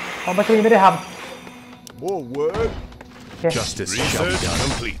ของบัชชีไม่ได้ทำ More work. Justice shall be done.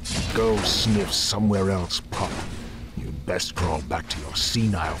 Complete. Go sniff somewhere else, pup. You best crawl back to your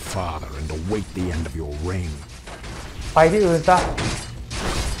senile father and await the end of your reign. ไปที่อื่นซะ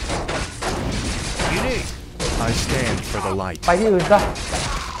You need. I stand for the light. ไปที่อื่นซะ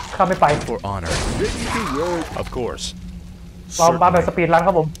ข้าไม่ไป For honor. Ready to work. Of course. เรามาแบบสปีดรันค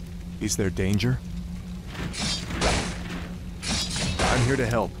รับผม Is there danger? I'm here to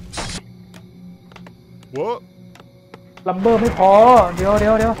help. What? ลัมเบอร์ไม่พอเดี๋ยว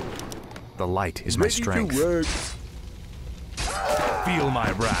The light is my Ready to strength. work. Feel my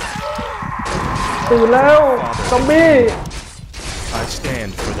wrath. ตื่นแล้วซอมบี้ I stand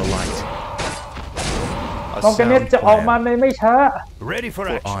for the light. A น้องแกเนต sound จะออกมา plan ในไม่ช้า Ready for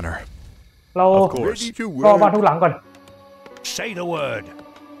for action. honor. เรา Of course. Ready to รอมา work. ทุกหลังก่อน Say the word.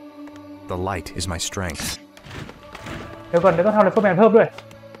 The light is my strength. เดี๋ยวก่อนเดี๋ยวต้องทำอะไรเพิ่มแมนเพิ่มด้วย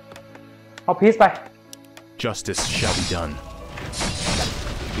เอาพีซไป Justice shall be done.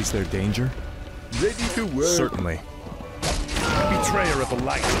 Is there danger? Ready to work. Certainly. Betrayer of the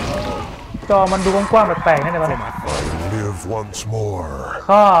light. จอมันดูกว้างๆแปลกๆนั่นเอง For my father. Live once more.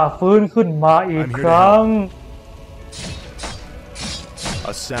 ข้าฟื้นขึ้นมาอีกครั้ง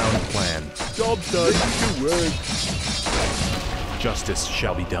A sound plan. Job done. Ready to work. Justice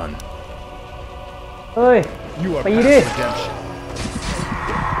shall be done. เฮ้ย You are ตี past ดิ redemption.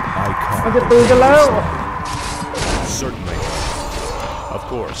 I มัน come. จะตื่นกันแล้ว Certainly. Of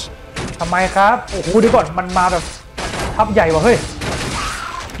course. ทำไมครับโอ้โหเดี๋ยวก่อนมันมาแบบทับใหญ่ว่ะเฮ้ย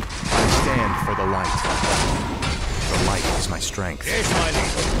I stand for the light. The light is my strength. Yes, my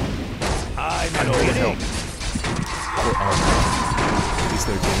lady. I'm I'm an here to help. old. For honor. Is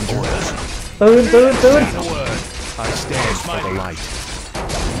there danger? ตื่น The word. I stand for the light.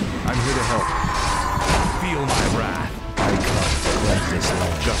 I'm here to help. Feel my wrath. I come to cleanse this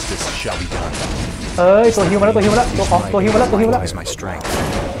land. Justice shall be done. เอ้ยตัวฮิวมาแล้วตัวฮิวมาแล้วตัวฮิวมาแล้ว Light is my strength.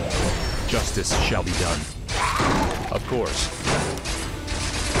 Justice shall be done. Of course.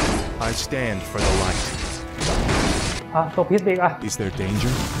 I stand for the light. อ่ะตัวพีซอีกอ่ะ Is there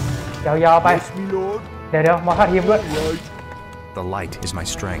danger? ยาวๆไป Yes, me lord. เดี๋ยวมาค่าทีมด้วย Right. The light is my โ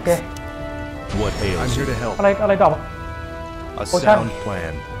อ strength. เค What ails? I'm here to help. อะไรดอก A Potion. sound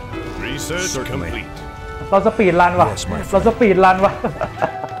plan. Research Certainly. complete. เราสปีดรันว่ะ Yes, my friend. เราสปีดรันว่ะ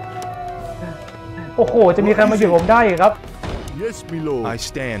โอ้โหจะมีใครมาหยุดผมได้อีกครับ Yes, me lord. I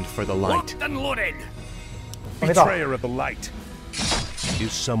stand for the light. Locked and loaded. Let me talk. Betrayer of the light.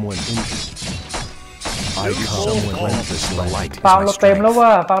 Is someone injured? I come. Someone Someone cleanses the light. Is ฟาร์ม my เราเต็มแล้ว strength. ว่า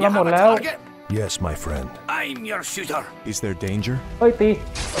ฟาร์มเราหมดแล้ว Yes, my friend. I'm your shooter. Is there danger? เฮ้ยตี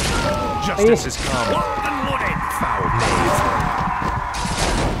Justice is come. Locked and loaded. Foul knave.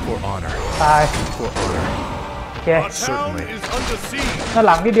 For honor. ตาย For honor. โอเค Our town is under siege. หน้าห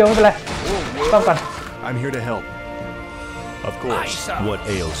ลังนิดเดียวไม่เป็นไรต้องกัน I'm here to help. Of Aye, course. sir. What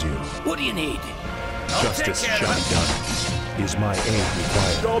ails you? What do you need? Justice I'll take care shall of be it. done. Is my aid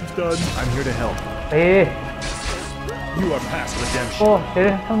required? Job's done. I'm here to help. ตี You are past โอ้ redemption. เดี๋ยว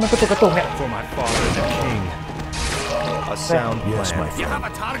ทำไมกระตุกเนี่ย For my father, the king. A sound Yes, my plan. You have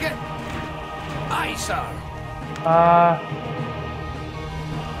a target? Aye, sir.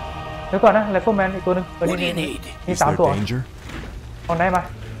 เดี๋ยวก่อนนะไลฟ์โฟแมนอีกตัวหนึงตัว What do นี้ you need? มี Is 3 there ตัว danger? เอาไหนมา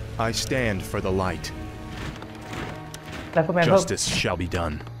I stand for the light. ไลฟ์โฟแมนเพิ่ม Justice shall be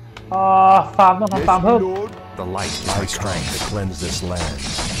done. ฟาร์มต้องทำฟาร์ม Yes, เพิ่ me ม lord. The light is I my come strength. to cleanse this land.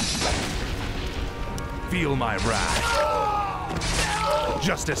 Feel my wrath.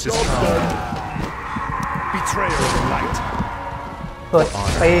 Justice is come. Betrayer of the light. เปิด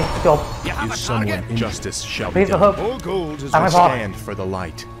ตีจบ You have Is a someone target? injured? Justice shall พี be ซเพิ่ม done. All gold is Tama I po. stand for the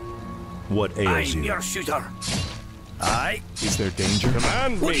light. What ails I'm you? your shooter. Aye. Is there danger?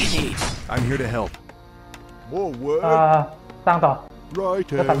 Command What do you me. need? I'm here to help. More work. สร้างต่อ Right.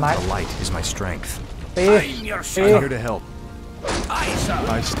 จะตัดไม้ The light is my strength. ตี I'm your I'm shooter. here to help. Aye, sir.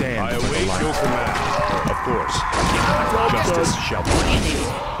 I stand I for the await your light. command. Of course. Justice shall be What do you done. need?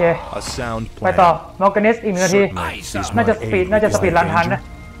 โอเค A sound ไปต่อ plan. มอร์แกนเนสอีก1 นาที Aye, sir. น่าจะสปีดรันทันนะ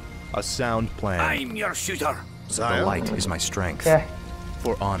A sound plan. I'm your shooter. The light is my โอ strength. เค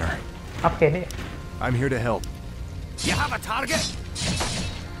For honor. อัพเกรดนี่ I'm here to help. You have a target?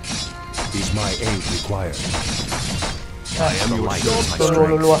 Is my aid required? The light is my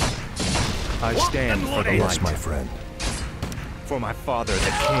รัว strength. I stand for the Yes, my light. friend. For my father,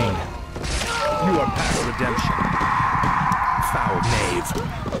 the king. You are past redemption. Foul knave.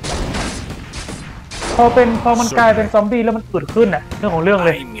 พอมันกลายเป็นซอมบี้แล้วมันอึดขึ้นอ่ะเรื่องของเรื่องเล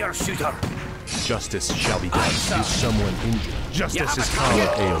ย I'm your shooter. Justice shall be done. Is someone injured? Justice is come.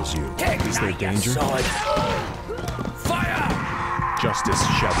 What ails you? Is there danger? Fire! Justice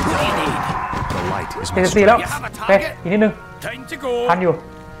shall be done. The light is my 74แล้ว strength. เฮ้ยอีกนิดนึง Time to go. ทันอยู่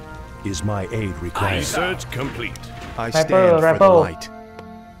Is my aid required? Research complete. I Rapper, stand for the rapper. light.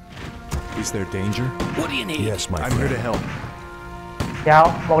 Is there danger? What do you need? Yes, my I'm here to friend. help. ยาว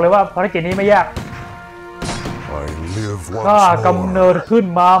บอกเลยว่าภารกิจนี้ไม่ยาก I live ข้า once กำเนิ more. ดขึ้น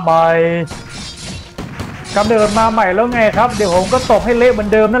มาใหม่กำเนิดมาใหม่แล้วไงครับเดี๋ยวผมก็ตบให้เละเหมือน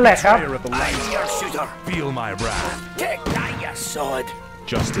เดิมนั่นแหละครับ Fire of the light. I'm your shooter. Feel my wrath. Take that, you sword.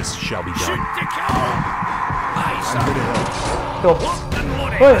 Justice shall be Shoot done. to kill. Aye, I'm sir. here to help. จบ Locked and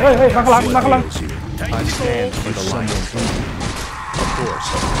loaded. เฮ้ยเฮ้ยเฮ้ยมาข้างหลังมาข้างหลัง Time I to stand go. for the light. Of course.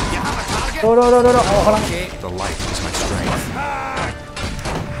 You have a target? โดโดเอาข้างหลัง The light is my strength.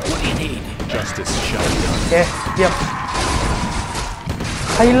 What do you need? Justice shall be done. โอเคเยี่ยม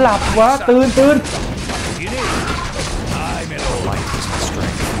ใครหลับวะตื่น You need? I'm in The light is my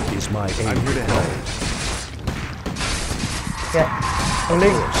strength. Is my I'm aid here to help. โอเคเอา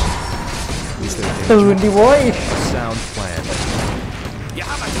ลิง Is there ตื่น danger? ดิโว้ย Sound plan. You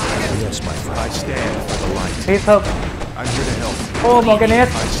have a target? Yes, my friend. I stand for the light. พีเถอะ I'm here to help. โอ้มอร์แกเนส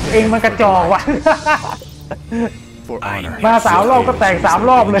เองมันกระจอกว่ะ For honor. มา3 รอบก็แตก3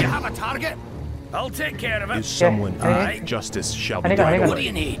 รอบเลย You have a target? I'll take care of Is it. someone Okay. injured? Justice shall I be think I done. What do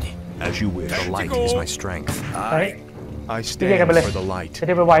you need? As you wish. The light is my strength. เฮ้ย I Đi stand ra bên đây. for the light. จะไ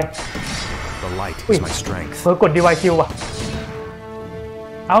ด้ไปไว The light Ui. is my strength. เผลอกดดีไวคิวว่ะ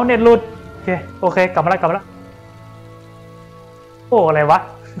เอาเน็ตหลุดโอเคกลับมาแล้วโอ้อะไรวะ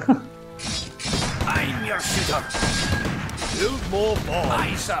I'm your shooter. Build more bombs.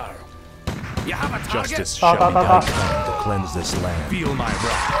 Aye, sir. You have a target? Justice Ta- shall ta- be ta- done. ta. To cleanse this land. Feel my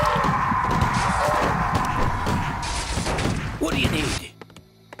wrath. What do you need?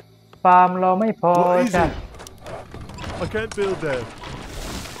 ฟาร์มเราไม่พอ What is จ้ะ it? I can't build there.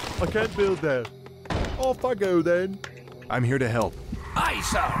 I can't build there. Off I go then. I'm here to help. Aye,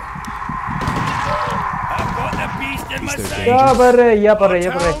 sir. I've got the beast in my Is there sight. อย่าไปเลยอย่าไปเลย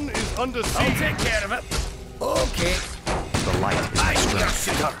Town is under siege. I'll take care of it. Okay. The light is my I'm your strength.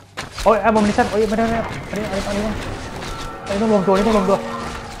 shooter. โอ้ยแอมโมนิชั่นโอ้ยไม่ได้อันนี้ต้องรวมตัวนี่ต้องรวมตัว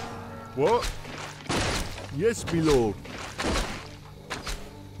What? Yes, my lord.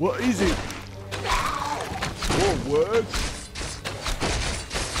 What is it? What word?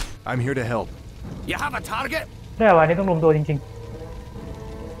 I'm here to help. You have a target? ได้ว่ะอันนี้ต้องรวมตัวจริง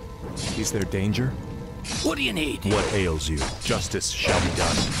Is there danger? What do you need? What ails you? Justice shall be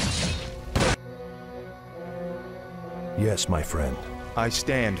done. Yes, my friend. I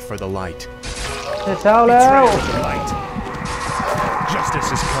stand for the light. ๆเช้าแล้ว Betrayal of the light. Justice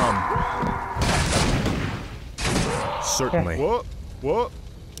has come. Certainly. What? What?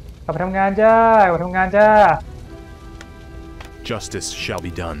 กลับไปทำงานจ้า Justice shall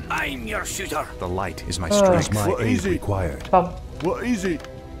be done. I'm your shooter. The light is my Is Is strength. my What aid is it? required? ปั๊ม What is it?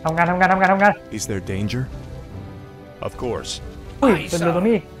 ทำงาน Is there danger? Of course. อุ้ยเป็นเรื่องตรง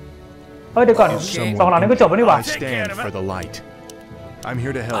นี้เฮ้ยเดี๋ยวก่อนสองหลังนี้ก็จบแล้วนี่หว่า I stand for the light. I'm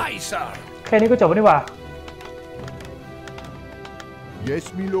here to help. Aye, sir. แค่นี้ก็จบแล้วนี่หว่า Yes,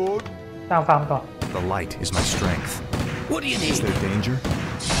 my lord. ตามฟาร์มต่อ The light is my strength. What do you Is need? there danger?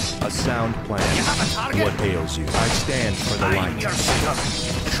 A sound You plan. have a target? What ails you? I stand for the I'm light. your shooter.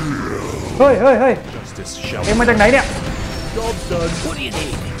 เฮ้ย Justice shall เอ็ง be มาจากไหนเนี่ย Job's done. What do you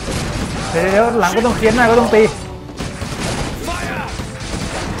need? เดี๋ยวหลังก็ต้องเคียนหน้าก็ต้องตี Fire!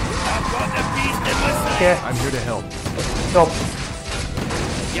 I've got the beast in my โอเค sight. I'm here to help. จบ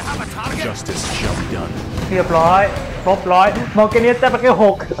You have a target? Justice shall be done. เรียบร้อยครบร้อยมอร์แกเนสได้ไปแค่6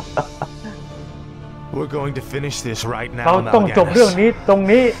 We're going to finish this right เรา now, ต้องจบเรื่องนี้ตรง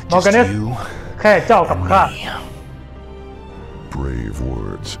นี้มอร์แกเนส Just you แค่เจ้ากับข้า Brave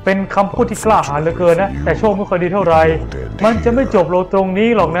words. เป็นคำพูดที่กล้าหาญเหลือเกินนะแต่โชคไม่ค่อยดีเท่าไหร่มันจะไม่จบลงตรงนี้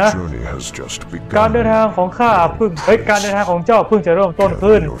หรอกนะ Journey has just การ begun. เดินทางของข้าการเดินทางของเจ้าเพิ่งจะเริ่มต้น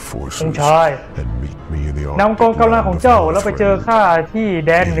ขึ้น Your อง forces ค์ชาย and meet me in the นำกองกำลังของเจ้าแล้วไปเจอข้าที่แ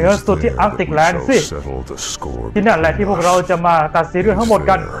ดนเหนือสุดที่อาร์กติกแลนด์สิ settle the score. ที่นั่นแหละที่พวกเราจะมาตัดสินเรื่องทั้งหมด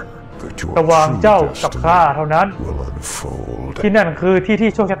กัน That your ระหว่าง true เจ้ากับข้า destiny เท่านั้น will unfold. ที่นั่นคือที่ที่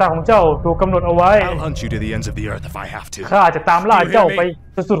โชคชะตาของเจ้าถูกกำหนดเอาไว้ I'll hunt you to the ends of the earth if I have to. ข้าจะตามล่าเจ้าไป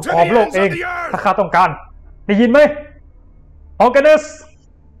สุดขอบโลกเองถ้าข้าต้องการได้ยินไหมออร์แกเนส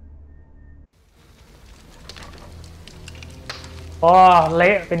อ๋อเล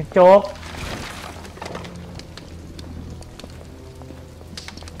ะเป็นโจ๊ก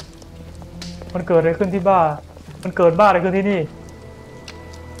มันเกิดอะไรขึ้นที่บ้านมันเกิดบ้าอะไรขึ้นที่นี่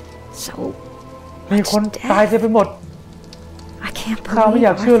So มีคน much ตาย death. เต็มไปหมด I ข้าไม่อย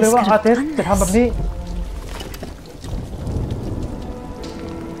ากเชื่อเลยว่าอาร์เทสจะทำแบบนี้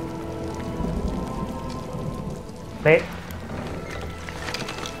เตะ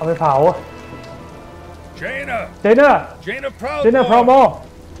เอาไปเผา Jaina! เจเนอร์ Jaina เจเนอร์พรอ Proudmore! โม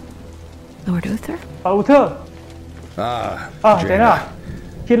Lord Uther? อูเทอร์ เจเนอร์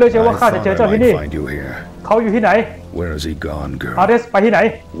คิดเลยใช่ว่าข้าจะเจอเจ้าที่นี่ find you here. เขาอยู่ที่ไหน Where has he gone, girl? อาร์เทสไปที่ไหน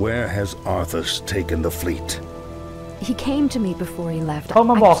Where has Arthas taken the fleet? He came to me before he left. เขา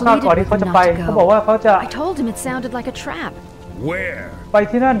มาบอกข้าก่อนที่เขาจะไป เขาบอกว่าเขาจะ I told him it sounded like a trap. Where? ไป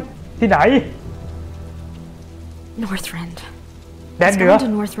ที่นั่นที่ไหน Northrend. แดน He's เหนือ gone to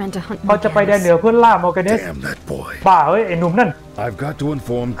Northrend to hunt เขาจะไปแดนเหนือ Morganis. เพื่อล่ามอร์แกเนส Damn that boy. บ้าเอ้ยไอ้หนุ่มนั่น I've got to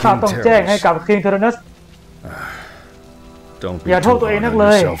inform ข้า King ต้องแจ้งให้กับ Terrence. คิงเทอร์นัส Don't be อย่าโท too ษตัวเอง hard นัก on เล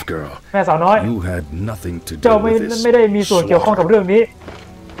ย yourself, girl. แม่สาวน้อย You had nothing to เจ้า do ไม่ with this. ไม่ได้มีส่วนเกี่ยวข้องกับเรื่องนี้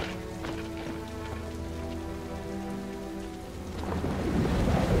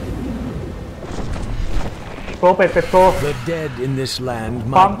โปรเป็ดเป็ดโปร The dead in this land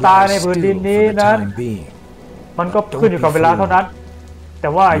ความ might ตาย lie ใน still พื้น for ดินนี้ the นั้น time being. มันก็ขึ้นอยู่กับเวลาเท่านั้น แต่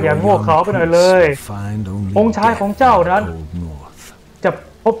ว่าอย่าโง่เขลาไปหน่อยเลย Find only องค์ชายของเจ้านั้น Old North. จะ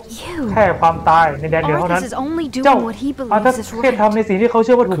พบแค่ความตายในแดนเหนือเท่านั้น Arthas is only เจ้า doing what he อาจ believes จะ is แค่ right. ทำในสิ่งที่เขาเ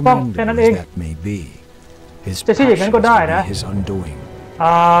ชื่อว่าถูกต้องแค่นั้นเอง Commendable as that may be, his จะเชื่ออย่างนั้นก็ได้นะ passions may be his undoing.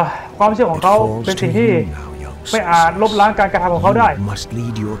 ความเชื่อของ It เขา falls เป็น to สิ่งที่ you now, youngster. ไม่อาจลบล้างการกระทำของเขาได้ You must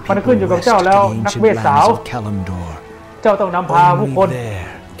lead your มันขึ้นอยู่ people กับเจ้า west แล้ว to the นัก ancient เวทสาว lands of Kalimdor. เจ้าต้องนำพาผู้คน Only there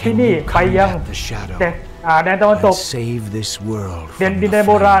ที่ can นี่ you ไปยัง combat the shadow แดนตะวันต and ก save this world ดิ from น the แดนโ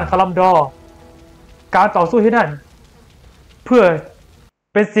บราณ Fang. คาลัมดอร์การต่อสู้ที่นั่น เพื่อ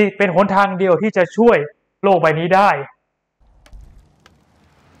เป็นหนทางเดียวที่จะช่วยโลกใบนี้ได้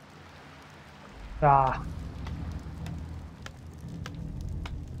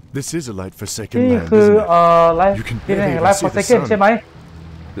This is a light forsaken นี่ land, คือ isn't it? ไลฟ์ You can ที่ไหน barely ไลฟ์ see ฟอร์เซ the เกน sun. ใช่ไหม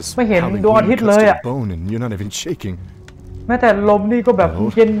This ไม่เห็น howling ดวงอาทิตย์ wind เล cuts ย to อ่ะ the bone and you're not even shaking. แม้แต่ลมนี่ก็แบบ Hello?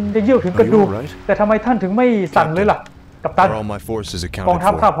 เย็นจะเยือกถึงกระดูก Are you alright? แต่ทำไมท่านถึงไม่สั่นเลยล่ะ กัปตัน Are all my forces กอง accounted ทั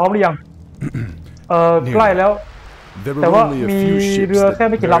พข้า for? พร้อมหรือยัง ใกล้แล้ว There แต่ are ว่า only a มี few ships เรือ that แค่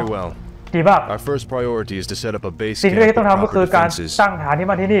ไม่กี่ Very ลำ well. ดีมาก Our first priority is to set up a base สิ่ง camp แรก with ที่ต้องทำก็คือ proper การ defenses. ตั้งฐานที่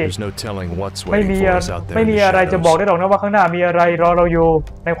มั่นที่นี่ There's no telling what's ไม่ waiting มี for us out there ไม่ in มี the อะไรจะบอกได้ shadows. หรอกนะว่าข้างหน้ามีอะไรรอเราอยู่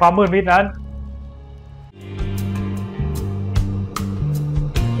ในความมืดมิดนั้น